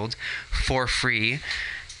fulfilled for free.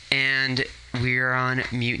 And we're on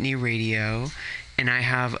Mutiny Radio. And I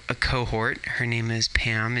have a cohort. Her name is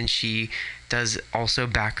Pam, and she does also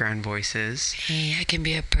background voices. Hey, I can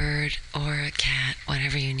be a bird or a cat,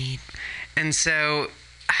 whatever you need. And so,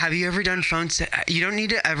 have you ever done phone sex? You don't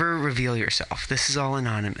need to ever reveal yourself. This is all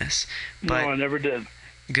anonymous. But No, I never did.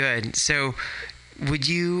 Good. So, would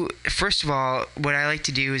you, first of all, what I like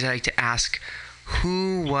to do is I like to ask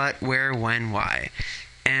who, what, where, when, why.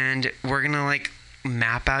 And we're going to like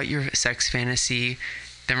map out your sex fantasy.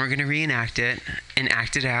 Then we're going to reenact it and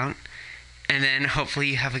act it out. And then hopefully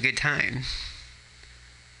you have a good time.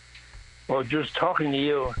 Well, just talking to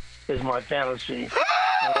you is my fantasy.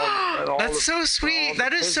 That's so sweet.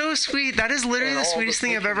 That is so sweet. That is literally the sweetest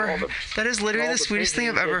thing I've ever heard. That is literally the sweetest thing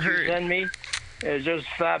I've ever heard. Send me is just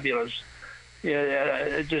fabulous. Yeah,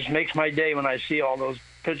 it just makes my day when I see all those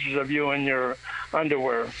pictures of you in your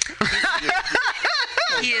underwear.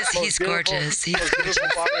 He's gorgeous. He's gorgeous.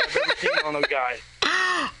 Body I've ever seen on a guy.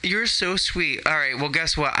 You're so sweet. All right, well,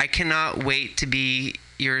 guess what? I cannot wait to be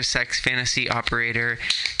your sex fantasy operator,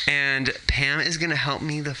 and Pam is going to help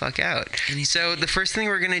me the fuck out. So the first thing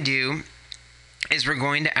we're going to do is we're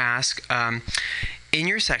going to ask, in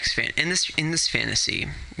your sex in this fantasy,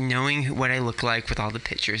 knowing what I look like with all the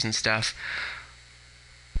pictures and stuff,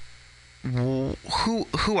 who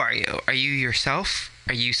are you? Are you yourself?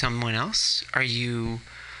 Are you someone else? Are you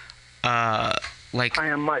like I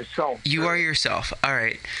am myself. You are yourself. All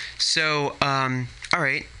right. So all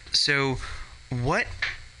right. So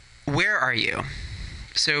where are you?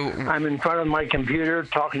 So I'm in front of my computer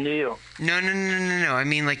talking to you. No. I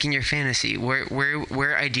mean, like, in your fantasy,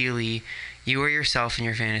 where ideally you are yourself in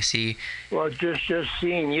your fantasy. Well, just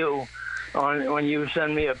seeing you when you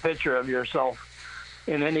send me a picture of yourself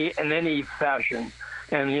in any fashion,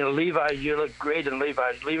 and Levi's, you look great in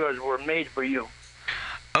Levi's. Levi's were made for you.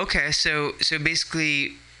 Okay, so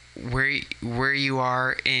basically, where you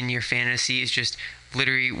are in your fantasy is just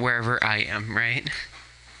literally wherever I am, right?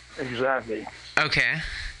 Exactly. Okay.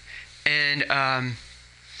 And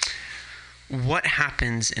what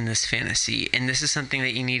happens in this fantasy? And this is something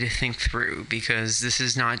that you need to think through, because this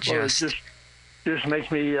is not just... Well, it just makes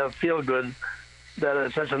me feel good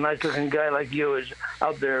that such a nice-looking guy like you is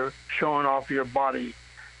out there showing off your body.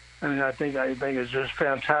 I mean, I think it's just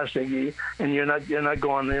fantastic, and you're not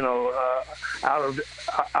going, out of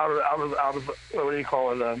what do you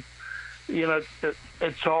call it?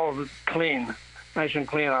 It's all clean, nice and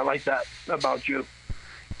clean. I like that about you.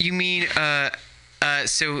 You mean,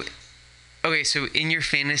 so in your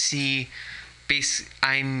fantasy, it's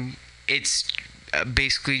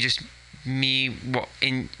basically just me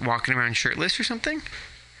walking around shirtless or something?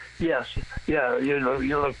 Yes, yeah, you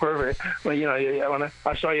look perfect. Well, when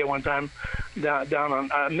I saw you one time down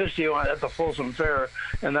on, I missed you at the Folsom Fair,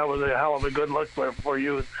 and that was a hell of a good look for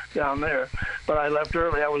you down there. But I left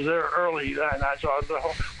early. I was there early, and I was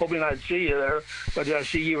hoping I'd see you there. But I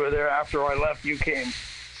see you were there after I left. You came.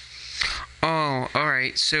 Oh, all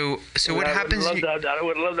right. So what happens? I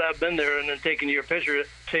would love to have been there and then taking your picture,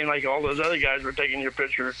 saying like all those other guys were taking your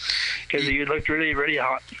picture, because you looked really, really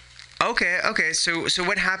hot. Okay. So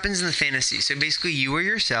what happens in the fantasy? So basically, you are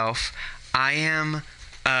yourself. I am.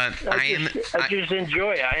 I just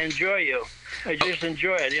enjoy it. I enjoy you. I just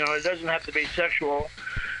enjoy it. It doesn't have to be sexual.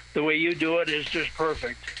 The way you do it is just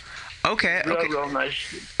perfect. Okay. Real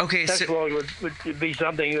nice. Okay. Sexual would be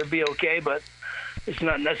something that would be okay, but it's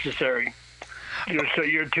not necessary.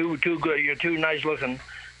 You're too good. You're too nice looking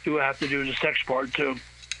to have to do the sex part too.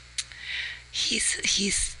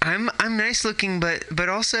 I'm nice looking, but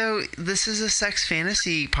also this is a sex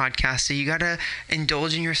fantasy podcast, so you gotta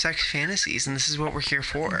indulge in your sex fantasies, and this is what we're here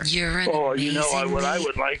for. You're what I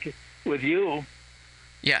would like with you.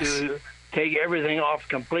 Yes. To take everything off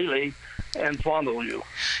completely and fondle you.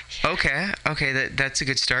 Okay, that's a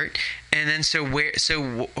good start. And then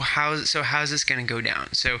how's this gonna go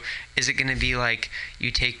down? So is it gonna be like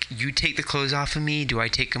you take the clothes off of me? Do I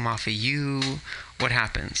take them off of you? What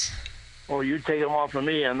happens? Or you take them off of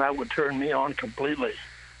me, and that would turn me on completely.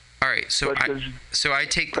 All right, so I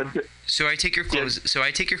take your clothes. So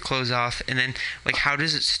I take your clothes off, and then like, how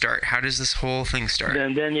does it start? How does this whole thing start?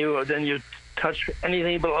 Then you touch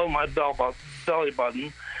anything below my belly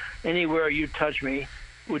button. Anywhere you touch me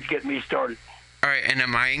would get me started. All right, and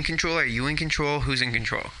am I in control? Are you in control? Who's in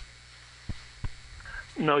control?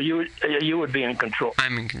 No, you would be in control.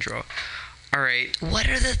 I'm in control. All right. What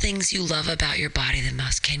are the things you love about your body the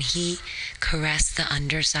most? Can he caress the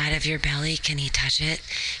underside of your belly? Can he touch it?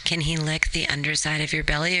 Can he lick the underside of your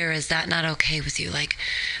belly, or is that not okay with you? Like,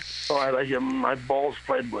 oh, I like my balls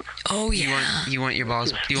played with. Oh yeah. You want your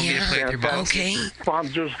balls? You want me to play with your balls? Okay.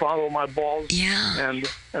 Just follow my balls. Yeah.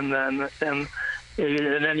 And then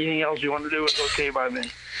anything else you want to do is okay by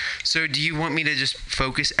me. So do you want me to just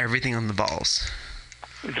focus everything on the balls?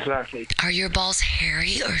 Exactly. Are your balls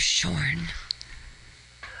hairy or shorn?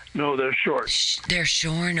 No, they're short. They're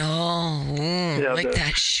shorn. Oh, yeah, like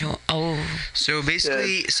that short. Oh. So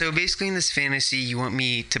basically, in this fantasy, you want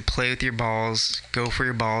me to play with your balls, go for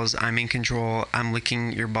your balls. I'm in control. I'm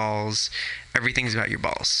licking your balls. Everything's about your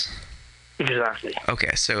balls. Exactly.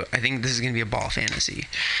 Okay, so I think this is gonna be a ball fantasy.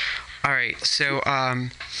 All right, so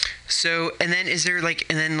and then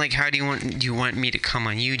how do you want me to come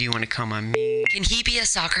on you? Do you want to come on me? Can he be a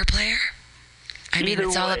soccer player? I mean, Either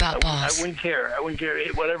it's all way, about balls. I wouldn't care.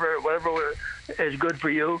 Whatever is good for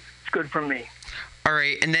you, it's good for me. All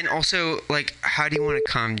right, and then also, like, how do you want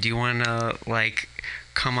to come? Do you want to, like,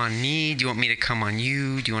 come on me? Do you want me to come on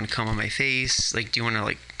you? Do you want to come on my face? Like, do you want to,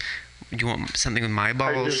 like, do you want something with my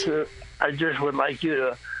balls? I just would like you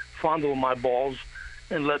to fondle my balls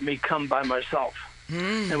and let me come by myself.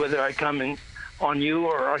 And whether I come in on you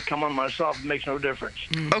or I come on myself, it makes no difference.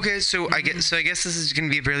 Okay, so I guess this is going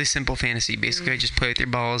to be a really simple fantasy. Basically, I just play with your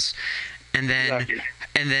balls, and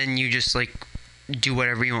then you just, like, do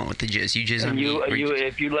whatever you want with the jizz. You jizz on me.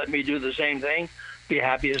 If you let me do the same thing, be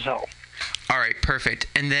happy as hell. All right, perfect.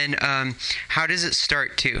 And then how does it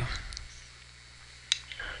start, too?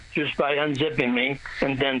 Just by unzipping me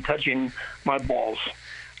and then touching my balls.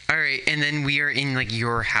 All right, and then we are in, like,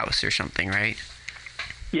 your house or something, right?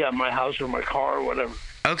 Yeah, my house or my car or whatever.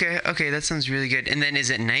 Okay, that sounds really good. And then is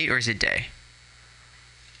it night or is it day?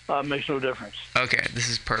 Makes no difference. Okay, this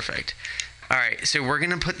is perfect. All right, so we're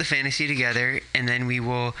gonna put the fantasy together, and then we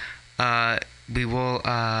will get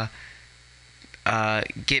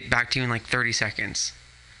back to you in like 30 seconds.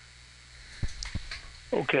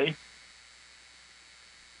 Okay.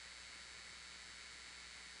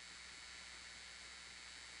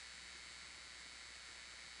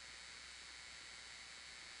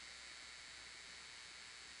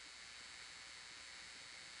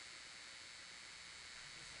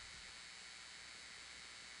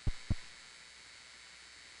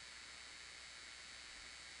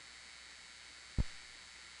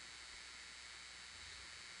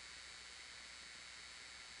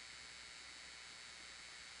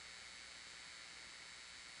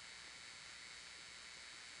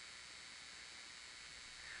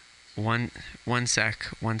 One sec.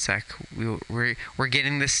 We're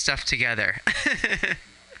getting this stuff together.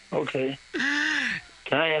 Okay.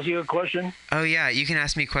 Can I ask you a question? Oh yeah, you can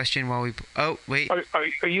ask me a question while we. Oh wait.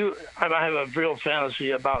 Are you? I have a real fantasy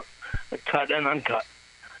about cut and uncut.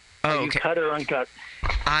 Oh, Are you cut or uncut?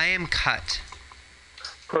 I am cut.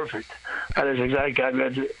 Perfect. That is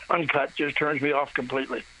exactly. Uncut just turns me off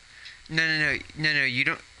completely. No. You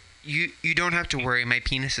don't. You don't have to worry. My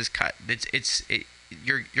penis is cut.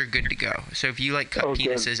 You're good to go. So if you like cut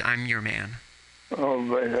penises, I'm your man.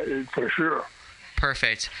 Oh, for sure.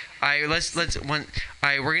 Perfect. All right, all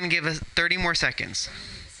right, we're gonna give us 30 more seconds.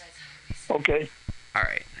 Okay. All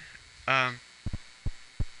right.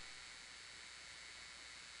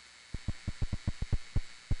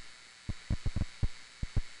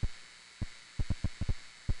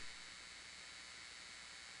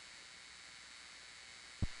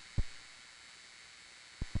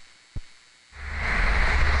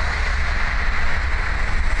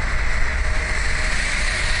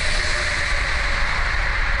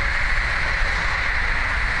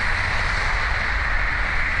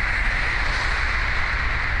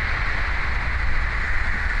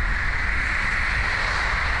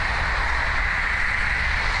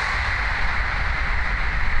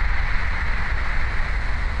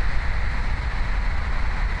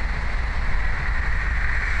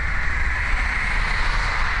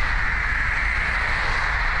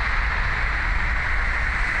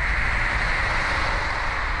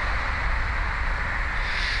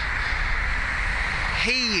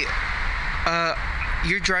 Hey,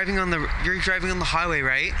 you're driving on the highway,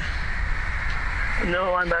 right?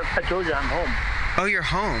 No, I told you I'm home. Oh, you're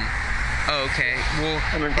home. Oh, okay. Well,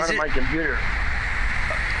 I'm in front of my computer.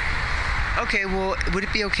 Okay. Well, would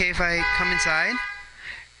it be okay if I come inside?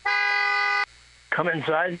 Come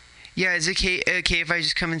inside? Yeah. Is it okay if I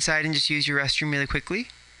just come inside and just use your restroom really quickly?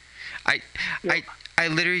 I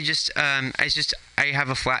literally just I have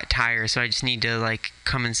a flat tire, so I just need to like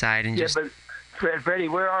come inside and just. Yeah, but Freddie,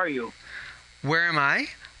 where are you? Where am I?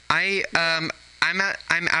 I'm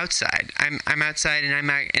outside. I'm outside, and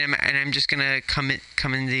I'm just gonna come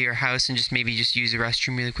into your house and just maybe just use the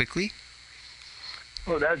restroom really quickly.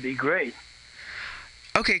 Oh, that'd be great.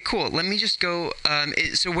 Okay, cool. Let me just go.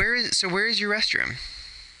 So where is your restroom?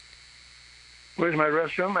 Where's my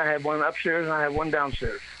restroom? I have one upstairs and I have one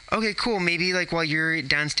downstairs. Okay, cool. Maybe like while you're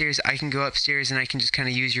downstairs, I can go upstairs and I can just kind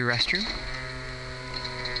of use your restroom.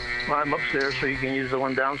 Well, I'm upstairs, so you can use the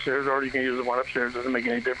one downstairs, or you can use the one upstairs. Doesn't make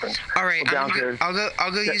any difference. All right, well, downstairs.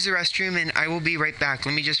 I'll go use the restroom, and I will be right back.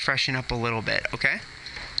 Let me just freshen up a little bit, okay?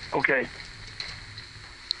 Okay.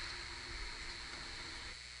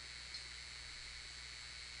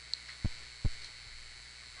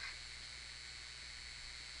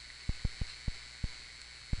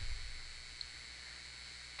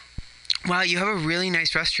 Wow, you have a really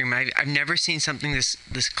nice restroom. I've never seen something this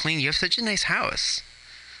clean. You have such a nice house.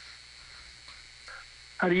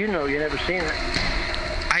 How do you know? You never seen it?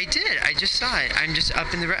 I did. I just saw it. I'm just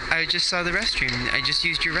up in the. I just saw the restroom. I just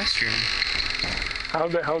used your restroom. How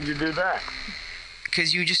the hell did you do that?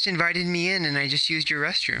 Because you just invited me in, and I just used your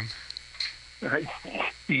restroom.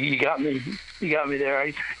 You got me. You got me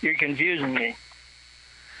there. You're confusing me.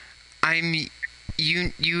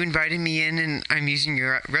 You invited me in, and I'm using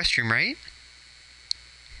your restroom, right?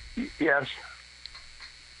 Yes.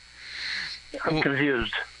 I'm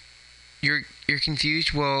confused. You're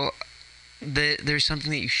confused? Well, there's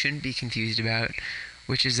something that you shouldn't be confused about,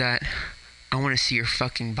 which is that I want to see your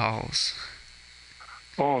fucking balls.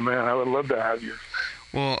 Oh, man, I would love to have you.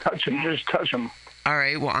 Well, touch them. Just touch them. All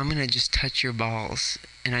right, well, I'm going to just touch your balls,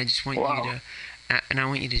 and I just want you to... And I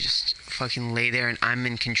want you to just fucking lay there, and I'm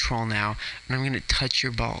in control now, and I'm going to touch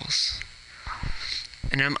your balls.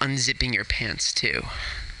 And I'm unzipping your pants, too.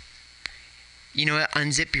 You know what?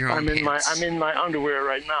 Unzip your own pants. I'm in my underwear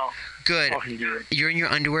right now. Good. You're in your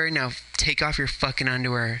underwear? Now take off your fucking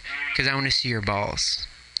underwear, because I want to see your balls.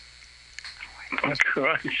 Oh,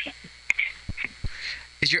 Christ.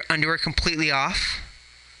 Is your underwear completely off?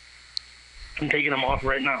 I'm taking them off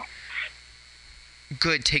right now.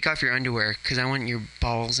 Good. Take off your underwear, because I want your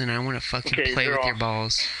balls, and I want to fucking play with your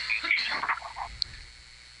balls.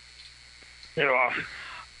 They're off.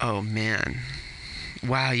 Oh, man.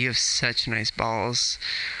 Wow, you have such nice balls.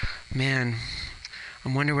 Man,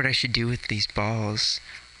 I wonder what I should do with these balls.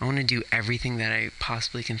 I want to do everything that I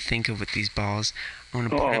possibly can think of with these balls. I want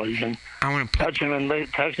to put touch them and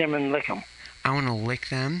lick them. I want to lick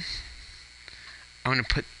them. I want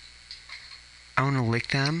to lick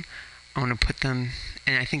them. I want to put them,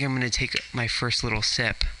 and I think I'm going to take my first little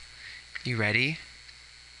sip. You ready?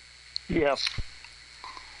 Yep.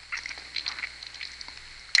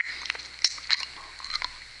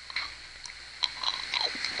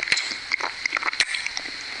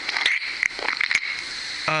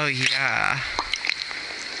 Oh, yeah.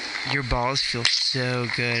 Your balls feel so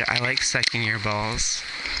good. I like sucking your balls.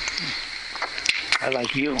 I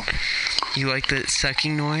like you. You like the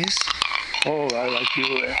sucking noise? Oh, I like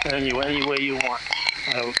you any way you want.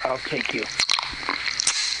 I'll take you.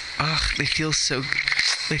 Ugh, they feel so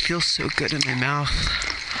good in my mouth.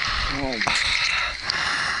 Oh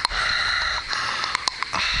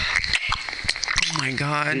my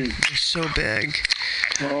God, they're so big.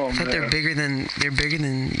 Oh, I thought they're bigger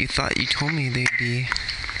than you thought. You told me they'd be.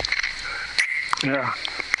 Yeah.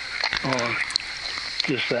 Oh,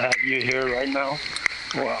 just to have you here right now.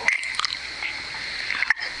 Wow.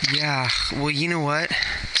 Yeah, well, you know what?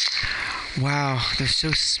 Wow, they're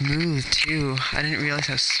so smooth, too. I didn't realize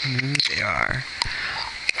how smooth they are.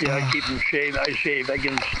 Yeah, I keep them shaved. I shave. I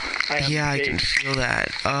can feel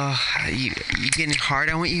that. You getting hard?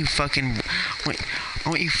 I want you fucking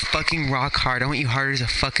rock hard. I want you hard as a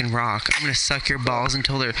fucking rock. I'm gonna suck your balls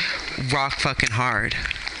until they're rock fucking hard.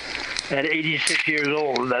 At 86 years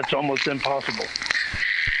old, that's almost impossible.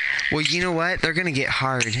 Well, you know what? They're gonna get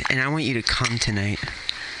hard, and I want you to come tonight.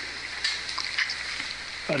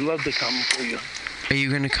 I'd love to come for you. Are you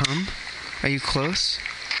gonna come? Are you close?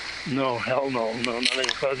 No, hell no. No, not even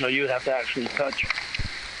close. No, you'd have to actually touch.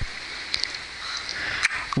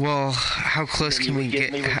 Well, how close can we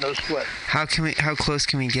get? Me with no sweat. How close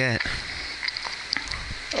can we get?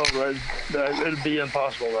 Oh, right. It'd be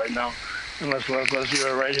impossible right now. Unless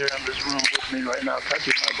you're right here in this room with me right now,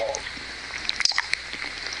 touching my balls.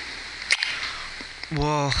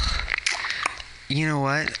 Well, you know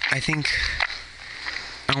what? I think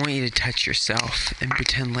I want you to touch yourself and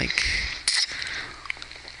pretend like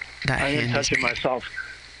that. I am touching myself,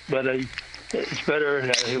 but it's better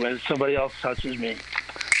when somebody else touches me.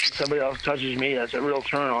 When somebody else touches me, that's a real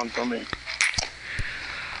turn on for me.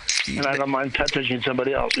 And I don't mind touching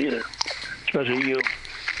somebody else either, especially you.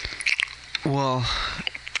 Well,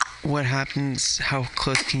 what happens? How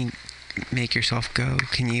close can you make yourself go?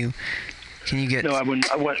 Can you get? No, I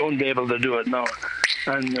wouldn't be able to do it. No,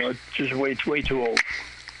 I'm just way too old.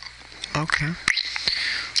 Okay.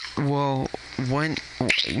 Well,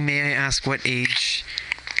 may I ask what age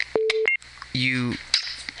you?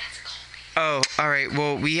 Oh, all right.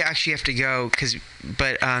 Well, we actually have to go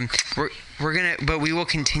but we will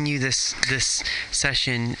continue this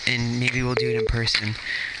session, and maybe we'll do it in person.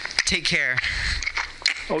 Take care.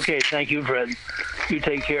 Okay, thank you, Fred. You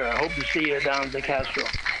take care. I hope to see you down at the Castro.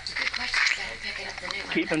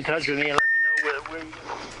 Keep in touch with me and let me know where you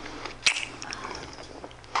are.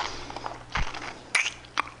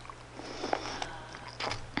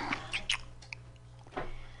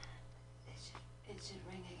 It should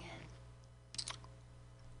ring again.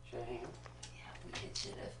 Should I hang up? Yeah, it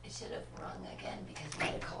should have rung again because we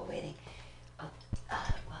had a call waiting. Well,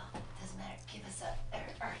 it doesn't matter. Give us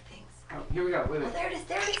our things. Here we go. Wait. Oh, there it is.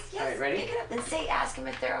 There it is. Yes. All right, ready? Pick it up and ask them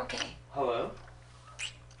if they're okay. Hello?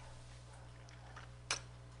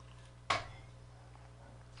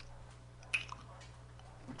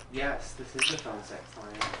 Yes, this is the phone sex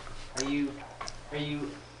line. Are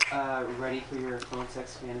you ready for your phone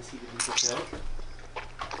sex fantasy to be fulfilled?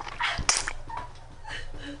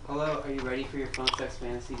 Hello, are you ready for your phone sex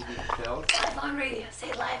fantasy to be fulfilled? Live on radio.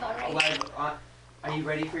 Say live on radio. Live on. Are you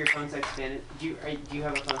ready for your phone sex fantasy? Do you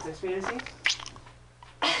have a phone sex fantasy?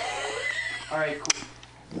 All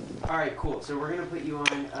right, cool. So we're gonna put you on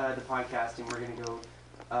the podcast, and we're gonna go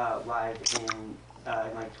live in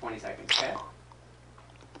like 20 seconds. Okay.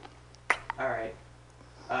 All right.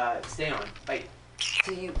 Stay on. Bye.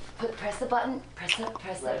 So you press the button. Press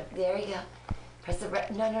the. There you go. Press the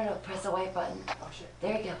no. Press the white button. Oh shit.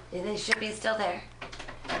 There you go. And they should be still there.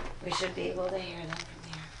 We should be able to hear them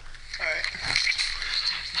from here. All right.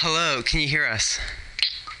 Hello. Can you hear us?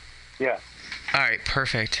 Yeah. All right.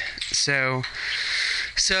 Perfect. So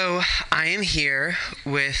I am here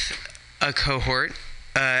with a cohort,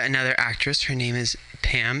 another actress. Her name is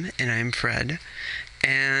Pam, and I'm Fred.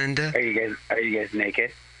 And are you guys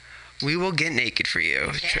naked? We will get naked for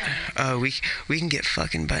you. Yeah. We can get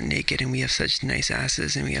fucking butt naked, and we have such nice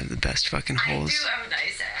asses, and we have the best fucking holes. I do have a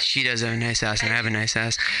nice ass. She does have a nice ass, and I have a nice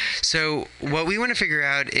ass. So what we want to figure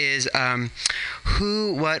out is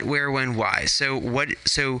who, what, where, when, why. So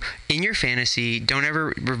in your fantasy, don't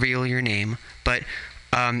ever reveal your name, but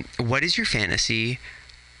what is your fantasy?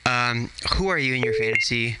 Who are you in your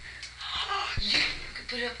fantasy?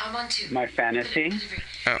 I'm on two. My fantasy?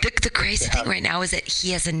 Oh. The crazy thing right now is that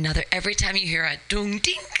he has another. Every time you hear a dung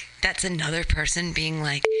dink, that's another person being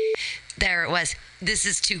like, "There it was. This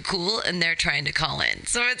is too cool," and they're trying to call in.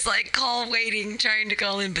 So it's like call waiting, trying to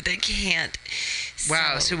call in, but they can't.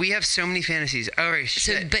 Wow. So we have so many fantasies. Oh right,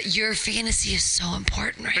 shit. So, but your fantasy is so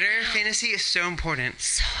important, right? But our fantasy is so important.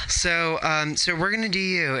 So we're gonna do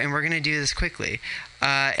you, and we're gonna do this quickly,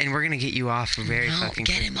 and we're gonna get you off very fucking.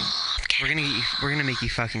 Get quickly. him off. We're gonna make you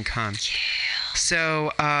fucking come.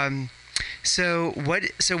 Yeah. So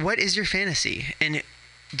what is your fantasy? And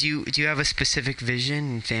do you have a specific vision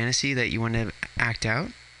and fantasy that you want to act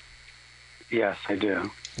out? Yes, I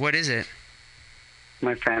do. What is it?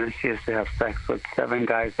 My fantasy is to have sex with 7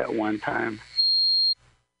 guys at one time.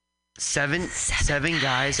 Seven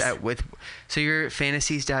guys so your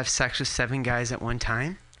fantasy is to have sex with 7 guys at one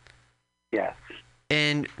time? Yes.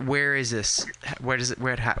 And where is this? What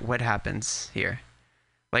happens here?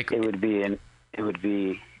 Like it would be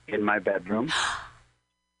in my bedroom,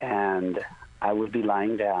 and I would be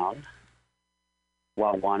lying down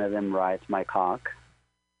while one of them rides my cock.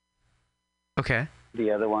 Okay.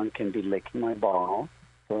 The other one can be licking my ball,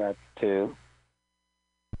 so that's 2.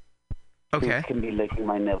 Okay. 2 can be licking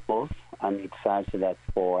my nipples on each side, so that's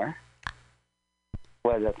 4.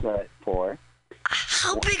 Well, that's 4.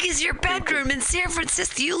 How big is your bedroom in San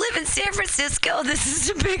Francisco? You live in San Francisco. This is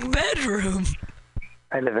a big bedroom.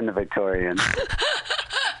 I live in the Victorian.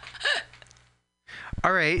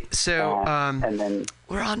 All right, so and then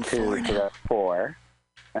we're on 2, 4 now. so that's 4,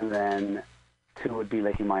 and then 2 would be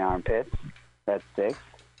licking my armpits. That's 6,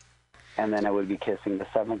 and then I would be kissing the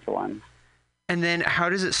 7th one. And then how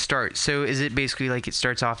does it start? So is it basically like it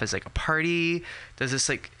starts off as like a party? Does this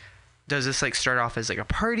start off as like a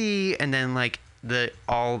party, and then like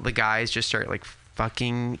all the guys just start like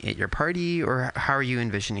fucking at your party, or how are you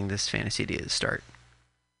envisioning this fantasy to start?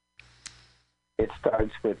 It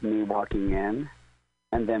starts with me walking in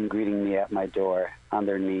and them greeting me at my door on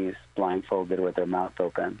their knees, blindfolded with their mouth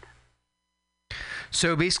open.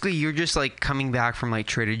 So basically you're just like coming back from like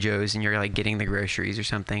Trader Joe's, and you're like getting the groceries or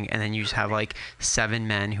something, and then you just have like 7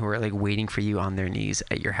 men who are like waiting for you on their knees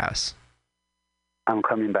at your house. I'm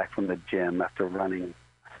coming back from the gym after running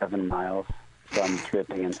 7 miles, so I'm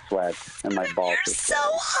dripping in sweat, and my balls You're so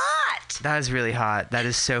hot. That is really hot. That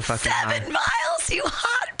is so fucking hot. 7 miles, you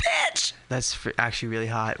hot bitch. That's actually really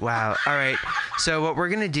hot. Wow. All right. So what we're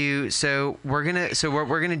gonna do?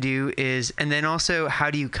 Is, and then also, how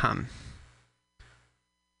do you come?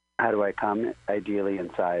 How do I come? Ideally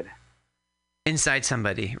inside. Inside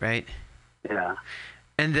somebody, right? Yeah.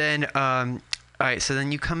 And then, all right. So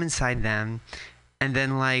then you come inside them, and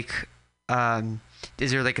then like,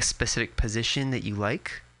 is there like a specific position that you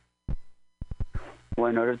like? Well,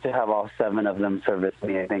 in order to have all 7 of them service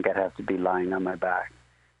me, I think I'd have to be lying on my back.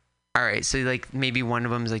 All right, so like maybe one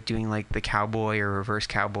of them's like doing like the cowboy or reverse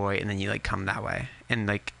cowboy, and then you like come that way, and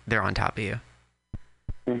like they're on top of you.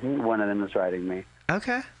 Mm-hmm. One of them is riding me.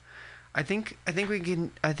 Okay, I think we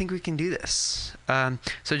can do this.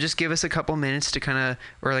 So just give us a couple minutes to kind of,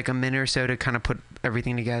 or like a minute or so to kind of put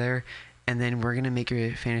everything together, and then we're gonna make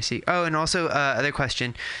your fantasy. Oh, and also other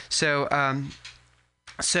question. So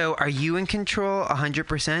so are you in control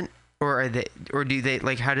 100%, or do they,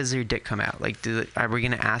 like, how does your dick come out? Like, are we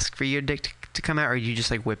gonna ask for your dick to come out, or do you just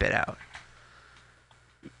like whip it out?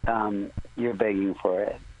 You're begging for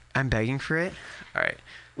it. I'm begging for it? All right.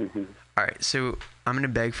 Mm-hmm. All right, so I'm going to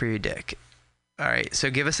beg for your dick. All right, so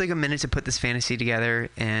give us like a minute to put this fantasy together,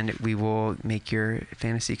 and we will make your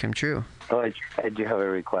fantasy come true. Oh, I do have a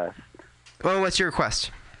request. Well, what's your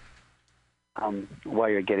request? While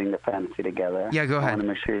you're getting the fantasy together. Yeah, go ahead. I want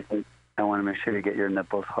to make sure you get your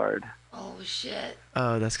nipples hard. Oh, shit.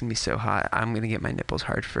 Oh, that's going to be so hot. I'm going to get my nipples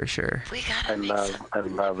hard for sure. I love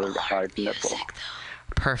a hard nipple.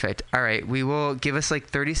 Perfect. All right, we will give us like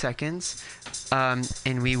 30 seconds,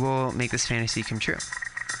 and we will make this fantasy come true.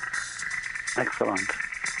 Excellent.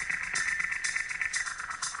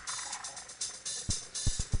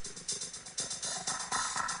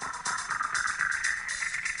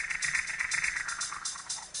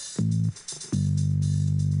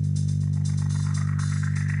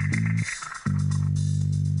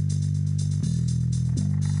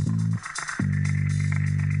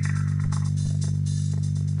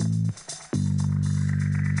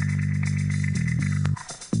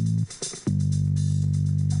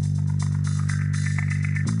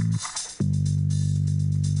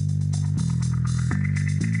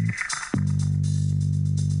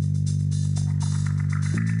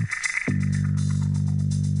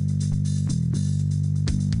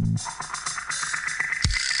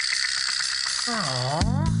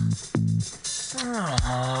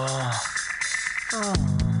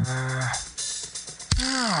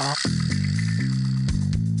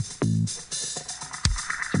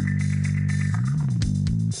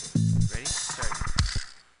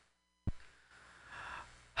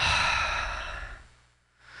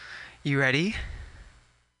 You ready?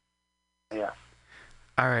 Yeah.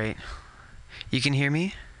 All right. You can hear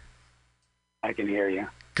me? I can hear you.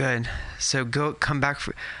 Good. So come back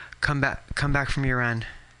from your end.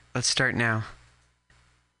 Let's start now.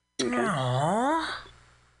 Okay.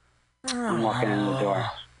 I'm walking in the door.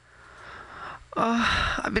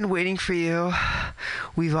 Oh, I've been waiting for you.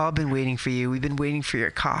 We've all been waiting for you. We've been waiting for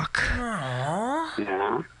your cock.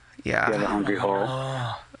 Yeah? Yeah. You have a hungry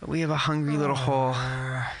hole? We have a hungry little hole.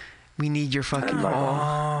 We need your fucking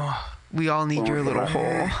hole. We all need your little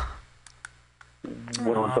hole.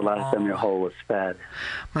 When was the last time your hole was fed?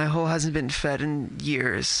 My hole hasn't been fed in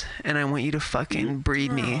years, and I want you to fucking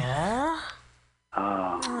breed me. Oh,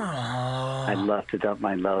 I'd love to dump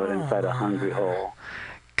my load inside a hungry hole.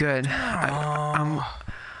 Good. I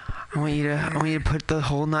want you to put the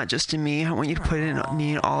hole not just in me. I want you to put it in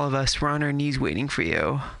me and all of us. We're on our knees waiting for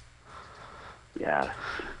you. Yeah.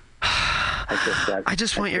 I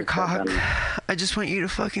just want your cock. I just want you to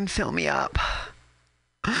fucking fill me up.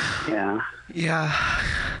 Yeah. Yeah.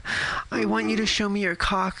 I want you to show me your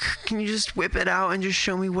cock. Can you just whip it out and just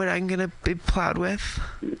show me what I'm gonna be plowed with?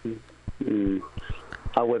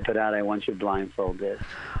 I'll whip it out. I want you blindfolded.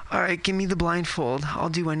 All right, give me the blindfold. I'll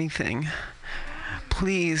do anything.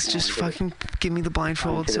 Please, just fucking give me the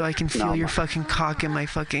blindfold so I can feel your fucking cock in my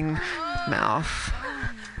fucking mouth.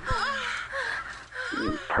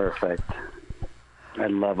 Perfect. I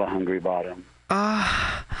love a hungry bottom.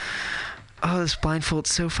 Oh, this blindfold's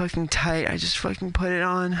so fucking tight. I just fucking put it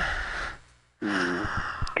on. Can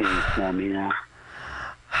you smell me now?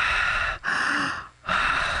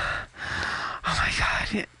 Oh my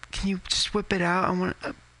god. Can you just whip it out?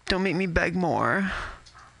 Don't make me beg more.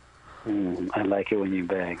 I like it when you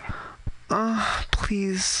beg. Oh,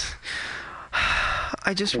 please.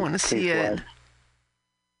 I just want to see it.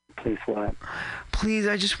 Please what? Please,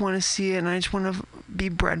 I just want to see it, and I just want to be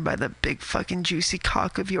bred by the big fucking juicy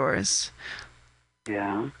cock of yours.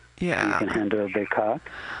 Yeah? Yeah. You can handle a big cock?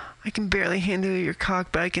 I can barely handle your cock,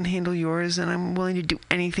 but I can handle yours, and I'm willing to do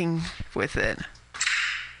anything with it.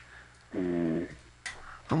 I'm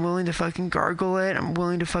willing to fucking gargle it. I'm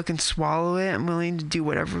willing to fucking swallow it. I'm willing to do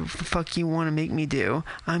whatever the fuck you want to make me do.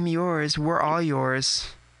 I'm yours. We're all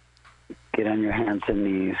yours. Get on your hands and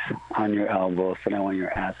knees, on your elbows, and I want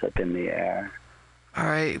your ass up in the air. All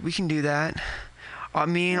right, we can do that.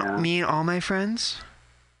 Me and all my friends?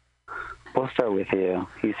 We'll start with you.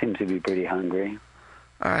 You seem to be pretty hungry.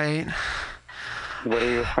 All right. What are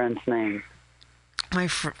your friends' names? My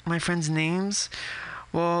friends' names?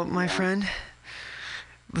 Well, my friend,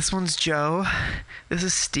 this one's Joe. This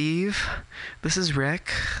is Steve. This is Rick.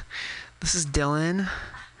 This is Dylan.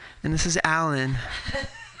 And this is Alan.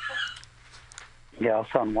 Yeah, all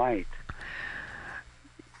sound white.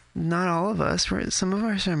 Not all of us. Some of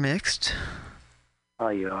us are mixed. Oh,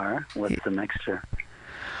 you are? What's the mixture?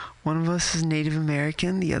 One of us is Native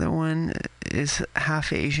American. The other one is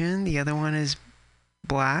half Asian. The other one is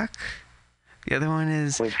black. The other one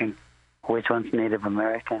is... Which one's Native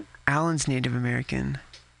American? Alan's Native American.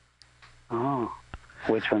 Oh.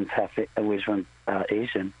 Which one's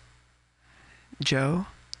Asian? Joe.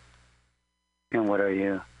 And what are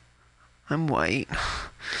you? I'm white.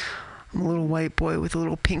 I'm a little white boy with a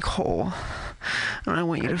little pink hole. And I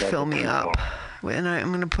want you to fill me up. And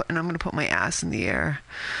I'm gonna put my ass in the air.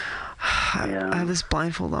 I have this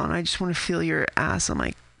blindfold on. I just want to feel your ass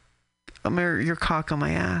on your cock on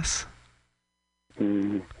my ass.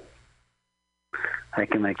 I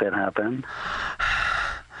can make that happen.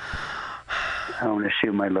 I want to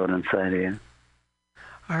shoot my load inside of you.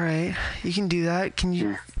 All right, you can do that. Can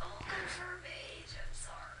you?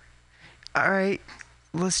 All right,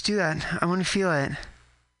 let's do that. I want to feel it.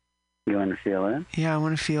 You want to feel it? Yeah, I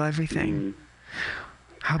want to feel everything.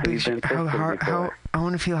 How big? How hard? I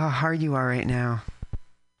want to feel how hard you are right now.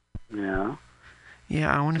 Yeah.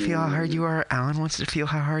 Yeah, I want to feel how hard you are. Alan wants to feel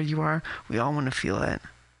how hard you are. We all want to feel it.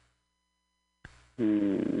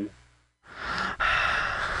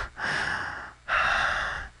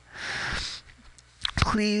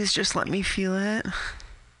 Please just let me feel it.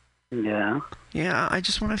 Yeah. Yeah, I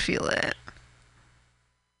just want to feel it.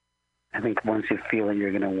 I think once you feel it,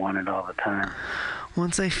 you're going to want it all the time.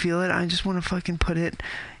 Once I feel it, I just want to fucking put it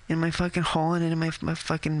in my fucking hole and in my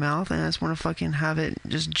fucking mouth, and I just want to fucking have it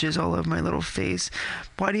just jizz all over my little face.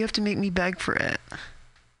 Why do you have to make me beg for it?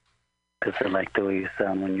 Because I like the way you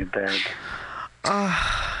sound when you beg.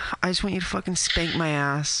 I just want you to fucking spank my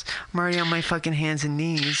ass. I'm already on my fucking hands and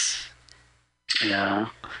knees. Yeah.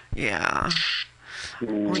 Yeah. I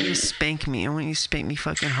want you to spank me. I want you to spank me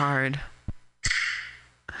fucking hard.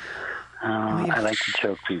 I like to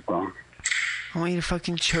choke people. I want you to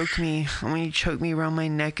fucking choke me. I want you to choke me around my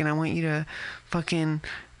neck, and I want you to fucking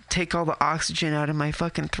take all the oxygen out of my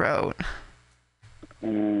fucking throat.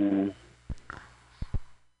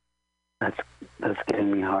 That's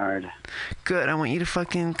getting me hard. Good. I want you to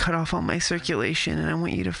fucking cut off all my circulation, and I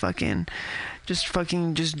want you to fucking just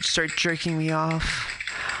start jerking me off.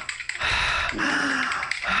 You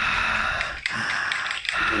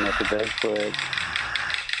have to beg for it.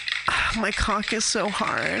 My cock is so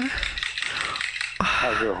hard.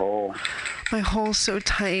 How's your hole? My hole's so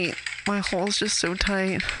tight. My hole's just so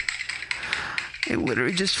tight. It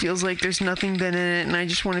literally just feels like there's nothing been in it, and I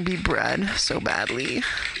just want to be bred so badly.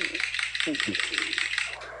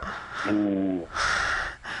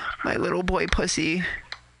 My little boy pussy.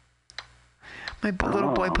 My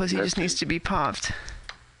little boy pussy just needs to be popped.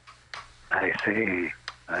 I see.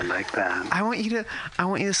 I like that. I want you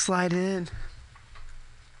to slide in.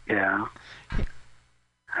 Yeah.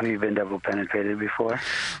 Have you been double penetrated before?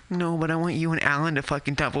 No, but I want you and Alan to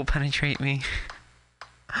fucking double penetrate me.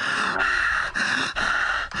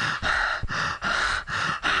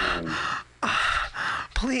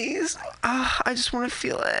 Please. I just want to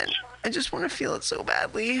feel it. I just want to feel it so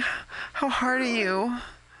badly. How hard are you?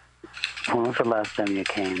 When was the last time you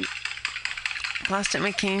came? Last time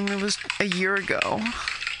I came, it was a year ago.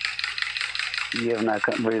 You have not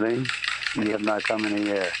come, really? You have not come in a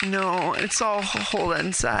year? No, it's all hold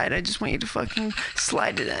inside. I just want you to fucking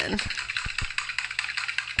slide it in.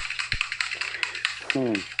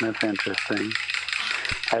 That's interesting.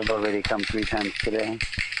 I've already come 3 times today.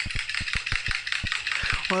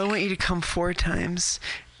 Well, I want you to come 4 times.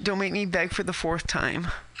 Don't make me beg for the 4th time.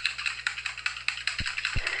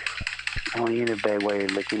 I want you to beg while you're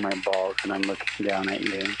licking my balls and I'm looking down at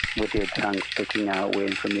you with your tongue sticking out,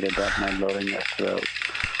 waiting for me to drop my load in your throat.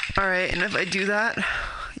 All right, and if I do that,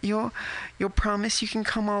 you'll promise you can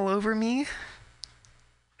come all over me?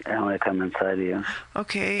 I want to come inside of you.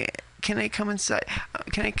 Okay, can I come inside?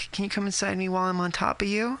 Can you come inside me while I'm on top of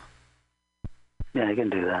you? Yeah, I can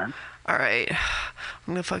do that. All right, I'm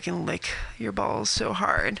gonna fucking lick your balls so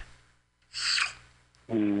hard.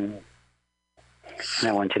 And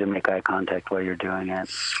I want you to make eye contact while you're doing it.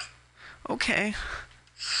 Okay.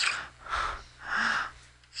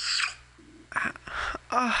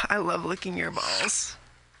 I love licking your balls.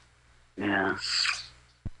 Yeah.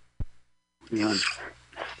 You want to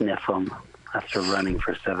sniff them after running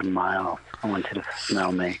for 7 miles. I want you to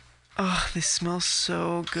smell me. Oh, they smell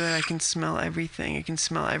so good. I can smell everything. I can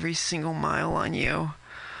smell every single mile on you.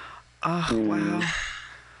 Oh, wow.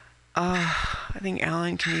 I think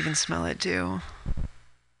Alan can even smell it too.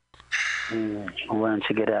 Why don't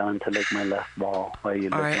you get Alan to lick my left ball while you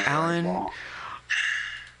lick my right Alan. ball?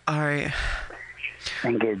 All right.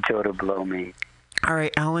 And get Joe to blow me. All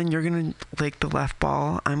right, Alan, you're going to lick the left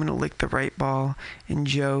ball. I'm going to lick the right ball. And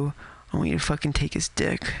Joe, I want you to fucking take his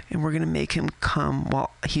dick, and we're gonna make him come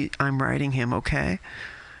while I'm riding him, okay?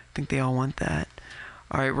 I think they all want that.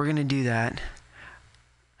 Alright, we're gonna do that.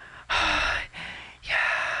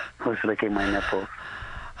 Who's licking my nipples?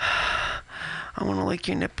 I wanna lick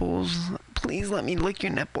your nipples. Please let me lick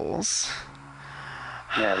your nipples.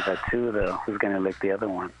 Yeah, I've got two, though. Who's going to lick the other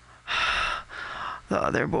one? The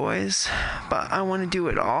other boys. But I want to do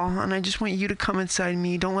it all, and I just want you to come inside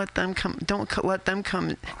me. Don't let them come. Don't let them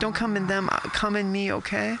come. Don't come in them. Come in me,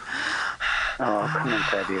 okay? Oh, I'll come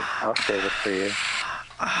inside you. I'll save it for you.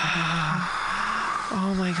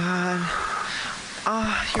 Oh my God.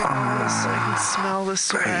 Your eyes. I can smell the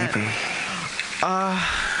sweat. Baby.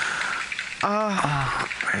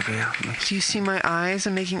 Baby. Do you see my eyes?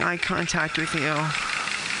 I'm making eye contact with you.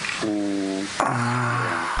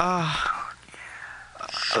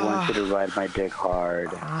 I want you to ride my dick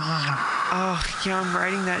hard. Yeah, I'm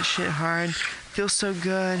riding that shit hard. Feels so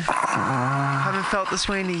good. Haven't felt this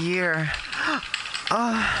way in a year.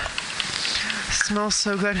 Smells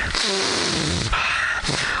so good.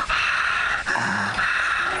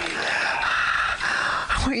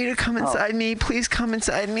 I want you to come inside me. Please come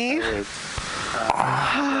inside me.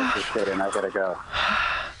 I gotta go.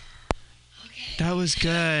 That was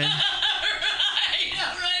good.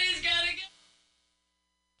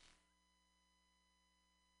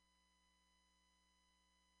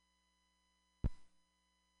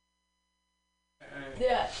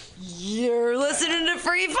 Yeah. You're listening to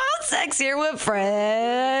Free Phone Sex here with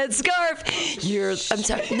Fred Scarf. I'm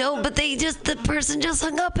sorry. No, but the person just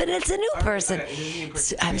hung up and it's a new person.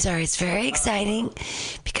 So, I'm sorry. It's very exciting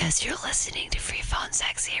because you're listening to Free Phone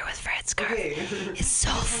Sex here with Fred Scarf. It's so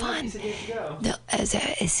fun. No,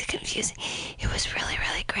 it's confusing. It was really,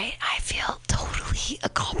 really great. I feel totally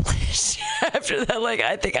accomplished after that. Like,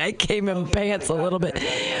 I think I came in pants a little bit.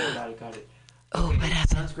 Got it. Oh, what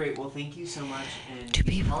happened? Sounds great. Well, thank you so much. And do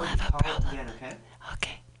people have a problem? Again, okay?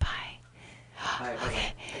 Okay, bye.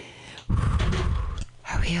 Okay.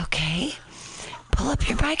 Are we okay? Pull up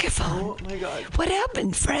your microphone. Oh my God. What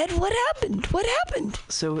happened, Fred? What happened? What happened?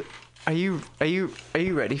 So, are you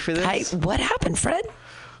ready for this? What happened, Fred?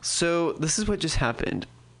 So, this is what just happened.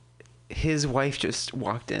 His wife just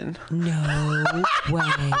walked in. No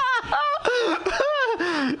way.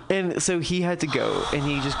 And so he had to go, and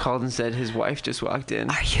he just called and said his wife just walked in.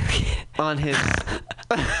 Are you kidding? On his...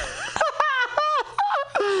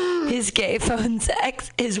 His gay phone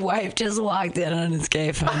sex. His wife just walked in on his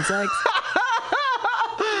gay phone sex.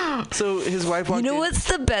 So his wife walked in. You know what's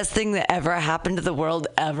the best thing that ever happened to the world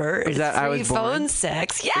ever? Is that I was free born? phone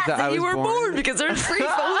sex. Yeah, that you were born because there's free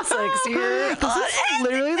phone sex here. This is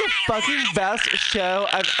literally the fucking best show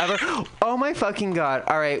I've ever... Oh my fucking God.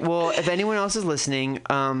 All right, well, if anyone else is listening,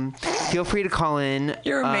 feel free to call in.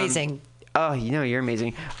 You're amazing. Oh, you're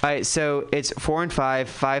amazing. All right, so it's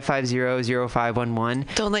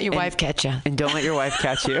 415-550-0511. Don't let your wife catch you. And don't let your wife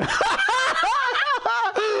catch you.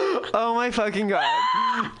 Oh my fucking God.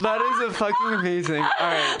 That is a fucking amazing. All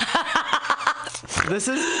right. This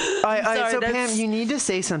is... so Pam, you need to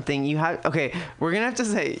say something. Okay, we're going to have to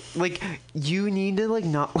say, like, you need to, like,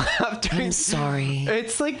 not laugh during... I'm sorry.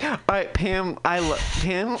 It's like, all right, Pam, Pam, I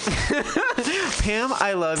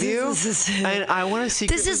love you. And I want to see...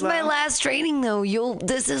 This is my last training, though.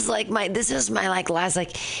 This is my last,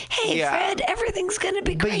 like, hey, Fred, everything's going to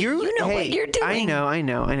be great. But you know what you're doing. I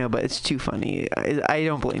know, but it's too funny. I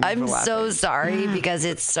don't blame you I'm for laughing. so sorry because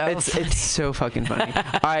it's so funny. It's so fucking funny.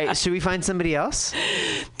 All right, should we find somebody else?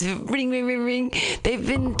 Ring, ring, ring, ring. They've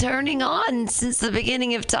been turning on since the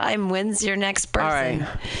beginning of time. When's your next person? All right.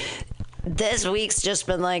 This week's just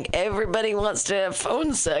been like, everybody wants to have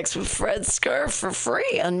phone sex with Fred Scarf for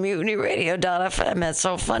free on MutinyRadio.fm. That's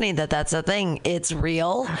so funny that's a thing. It's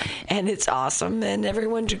real, and it's awesome, and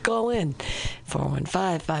everyone should call in.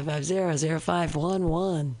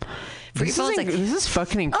 415-550-0511. This is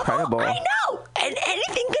fucking incredible. Oh, I know. And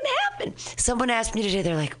anything can happen. Someone asked me today,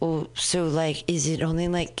 they're like, oh, so, like, is it only,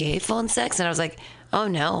 like, gay phone sex? And I was like, oh,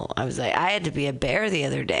 no. I was like, I had to be a bear the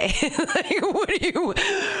other day. Like, what do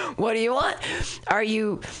you want? Are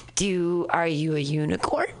you a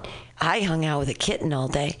unicorn? I hung out with a kitten all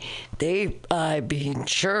day. If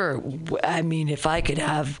I could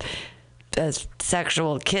have a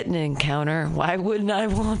sexual kitten encounter, why wouldn't I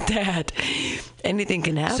want that? Anything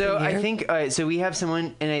can happen. So here. I think so we have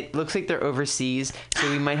someone, and it looks like they're overseas, so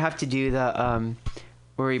we might have to do the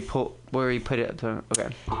where we put it up to,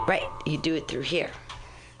 okay, right, you do it through here.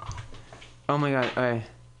 Oh my God. All right.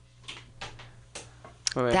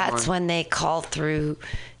 Wait, that's when they call through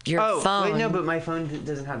your phone. Oh wait, no, but my phone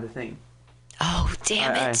doesn't have the thing. Oh,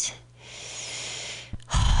 damn it.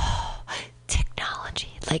 Oh, technology.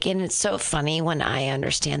 Like, and it's so funny when I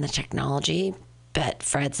understand the technology, but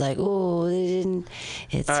Fred's like, oh, it's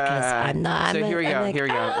because I'm not. So here we go. Like, Here we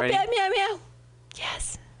go. Ready? Meow, meow, meow.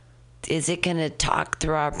 Yes. Is it going to talk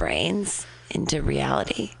through our brains into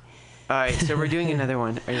reality? All right, so we're doing another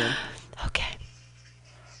one. Are you ready? Okay.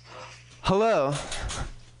 Hello.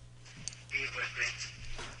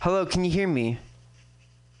 Hello, can you hear me?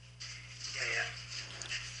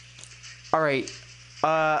 All right.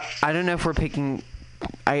 I don't know if we're picking.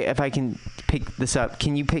 If I can pick this up.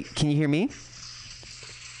 Can you hear me?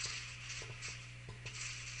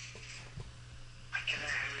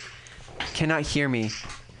 Cannot hear me.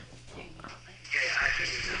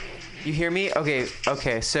 You hear me?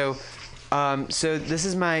 Okay. So this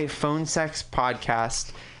is my phone sex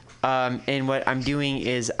podcast. And what I'm doing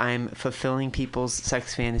is I'm fulfilling people's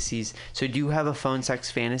sex fantasies. So do you have a phone sex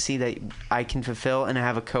fantasy that I can fulfill, and I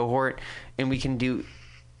have a cohort, and we can do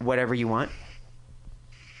whatever you want?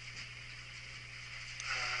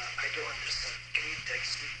 I don't understand. Can you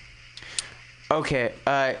text me? Okay.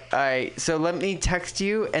 So let me text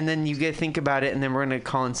you, and then you get to think about it, and then we're gonna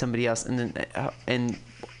call in somebody else, and then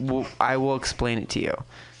I will explain it to you.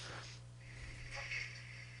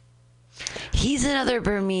 He's another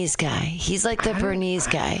Burmese guy. He's like the Bernese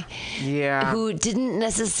guy. Yeah. Who didn't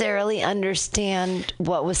necessarily understand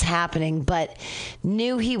what was happening, but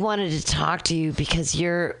knew he wanted to talk to you because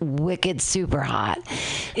you're wicked super hot.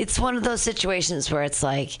 It's one of those situations where it's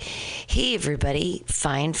like, hey, everybody,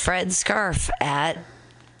 find Fred Scarf at,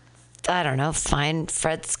 I don't know,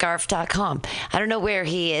 findfredscarf.com. I don't know where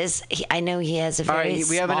he is. I know he has a very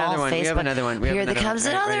we have small another one. Facebook. We have another one. Here there comes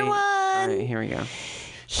another one. All right, here we go.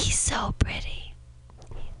 He's so pretty.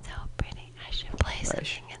 I should play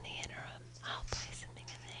something in the interim. I'll play something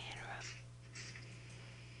in the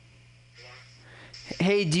interim.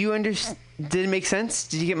 Hey, do you understand? Did it make sense?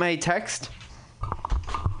 Did you get my text?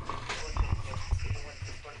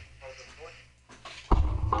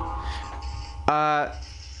 All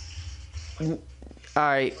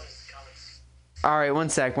right. One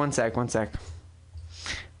sec.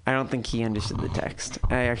 I don't think he understood the text.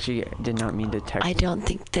 I actually did not mean to text. I don't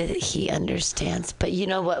think that he understands. But you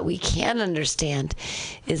know what we can understand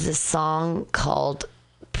is a song called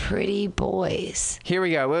Pretty Boys. Here we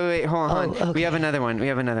go. Wait. Hold on. Okay. We have another one. Oh, we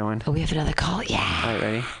have another call? Yeah. All right,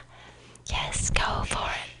 ready? Yes, go for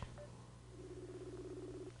it.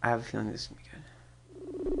 I have a feeling this is going to be good.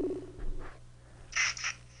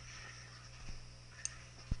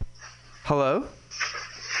 Hello?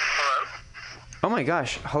 Oh my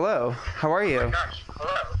gosh. Hello. How are you? Oh my gosh.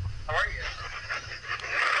 Hello. How are you?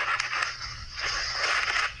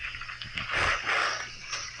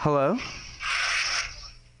 Hello?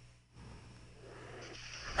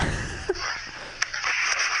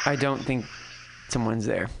 I don't think someone's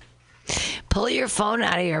there. Pull your phone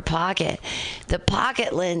out of your pocket. The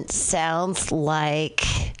pocket lint sounds like,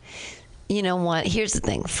 you know what? Here's the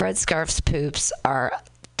thing. Fred Scarf's poops are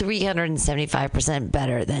 375%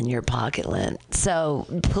 better than your pocket lint. So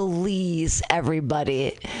please,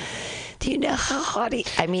 everybody, do you know how hot he?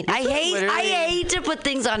 I mean, I hate to put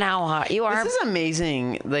things on how hot you are. This is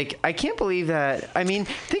amazing. Like, I can't believe that. I mean,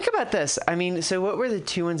 think about this. I mean, so what were the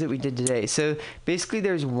two ones that we did today? So basically,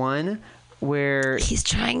 there's one where he's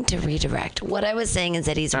trying to redirect. What I was saying is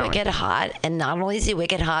that he's wicked hot, and not only is he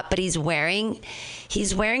wicked hot, but he's wearing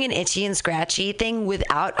an itchy and scratchy thing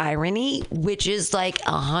without irony, which is like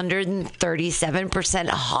 137%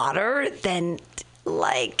 hotter than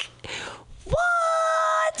like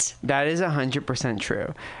what? That is 100%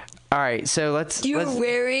 true. All right, so let's. You're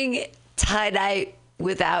wearing tie-dye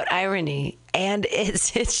without irony, and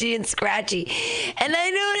it's itchy and scratchy, and I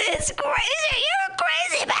know it's crazy. You're a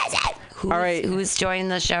crazy person. All right. Who's joining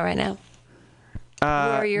the show right now? Who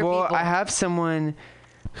are your people? I have someone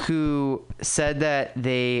who said that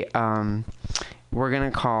they were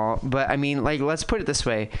going to call. But, I mean, like, let's put it this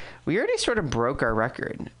way. We already sort of broke our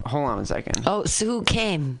record. Hold on a second. Oh, so who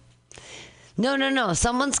came? No.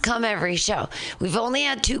 Someone's come every show. We've only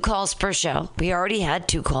had 2 calls per show. We already had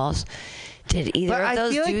 2 calls. Did either of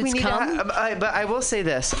those dudes come? But I will say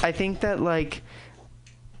this. I think that, like,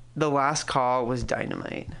 the last call was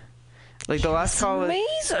dynamite. Like, the last call was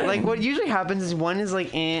amazing. Like, what usually happens is one is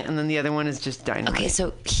like, and then the other one is just dynamite. Okay,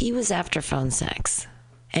 so he was after phone sex,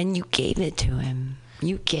 and you gave it to him.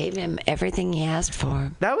 You gave him everything he asked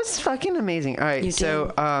for. That was fucking amazing. All right,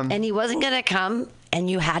 so and he wasn't gonna come, and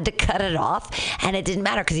you had to cut it off, and it didn't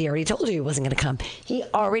matter because he already told you he wasn't gonna come. He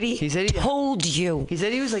told you. He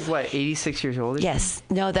said he was like what, 86 years old? Yes.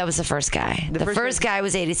 No, that was the first guy. The first guy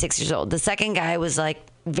was 86 years old. The second guy was like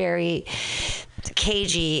very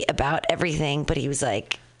cagey about everything, but he was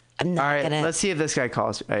like, I'm not All right, gonna. let's see if this guy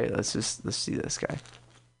calls. All right, let's see this guy.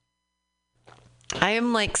 I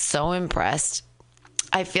am like so impressed.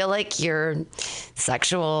 I feel like your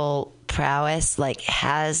sexual prowess like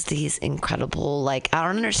has these incredible like I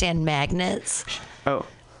don't understand magnets. Oh.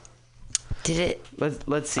 Did it?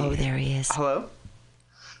 Let's see. Oh, there he is. Hello?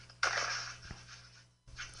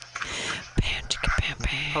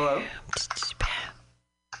 Hello?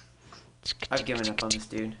 I've given up on this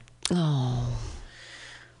dude. Oh.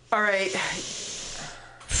 All right.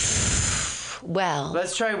 Well.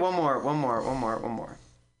 Let's try one more.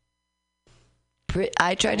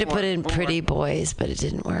 I tried to put in pretty boys, but it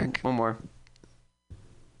didn't work. One more.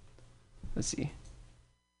 Let's see.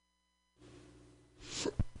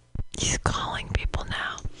 He's calling people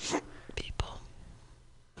now.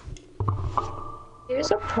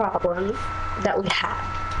 Here's a problem that we have.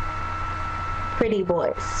 Pretty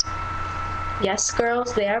boys. Yes,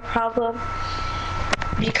 girls, they are a problem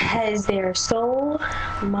because their soul,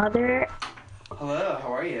 mother. Hello,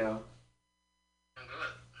 how are you?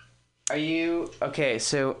 Are you okay?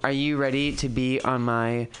 So, are you ready to be on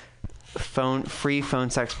my free phone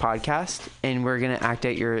sex podcast? And we're gonna act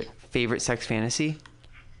out your favorite sex fantasy.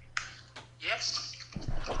 Yes.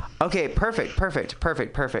 Okay, perfect.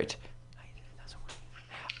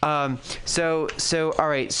 So, all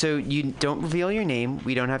right. So you don't reveal your name.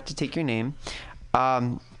 We don't have to take your name.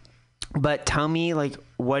 But tell me, like,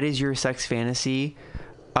 what is your sex fantasy?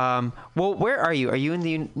 Well, where are you? Are you in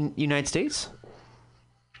the United States?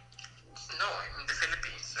 No, I'm in the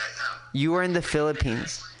Philippines right now. You are in the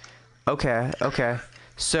Philippines. Okay.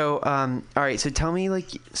 So, all right. So tell me, like,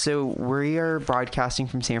 so we are broadcasting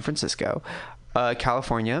from San Francisco,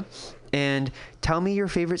 California, and tell me your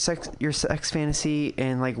favorite your sex fantasy,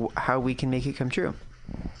 and like how we can make it come true.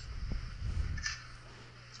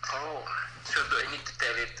 Oh, so do I need to tell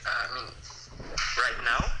it? Right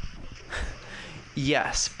now?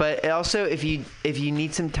 Yes, but also if you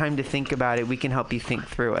need some time to think about it, we can help you think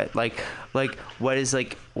through it. Like what is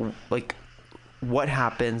like what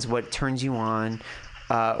happens, what turns you on,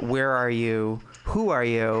 where are you, who are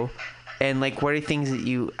you, and like what are things that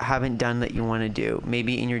you haven't done that you want to do,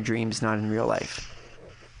 maybe in your dreams, not in real life.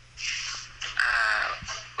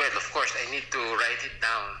 Well, of course, I need to write it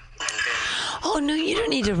down. And then... Oh no, you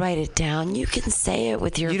don't need to write it down. You can say it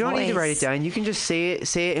with your voice. You don't need to write it down. You can just say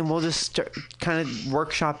it, and we'll just kind of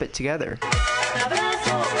workshop it together.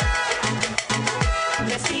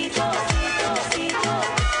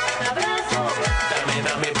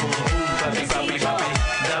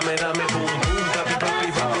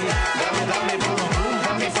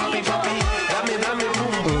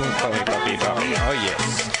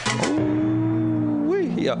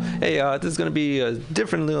 Yeah. Hey, this is going to be a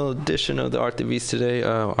different little edition of the Art de Vis today.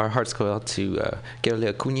 Our hearts go out to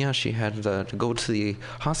Gerlia Cunha. She had to go to the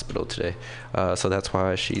hospital today, so that's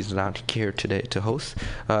why she's not here today to host.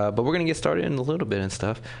 But we're going to get started in a little bit and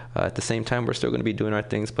stuff. At the same time, we're still going to be doing our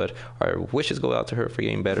things, but our wishes go out to her for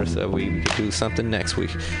getting better so we can do something next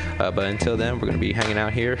week. But until then, we're going to be hanging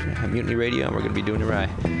out here at Mutiny Radio, and we're going to be doing it right.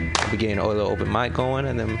 We'll be getting a little open mic going,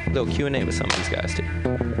 and then a little Q&A with some of these guys,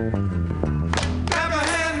 too.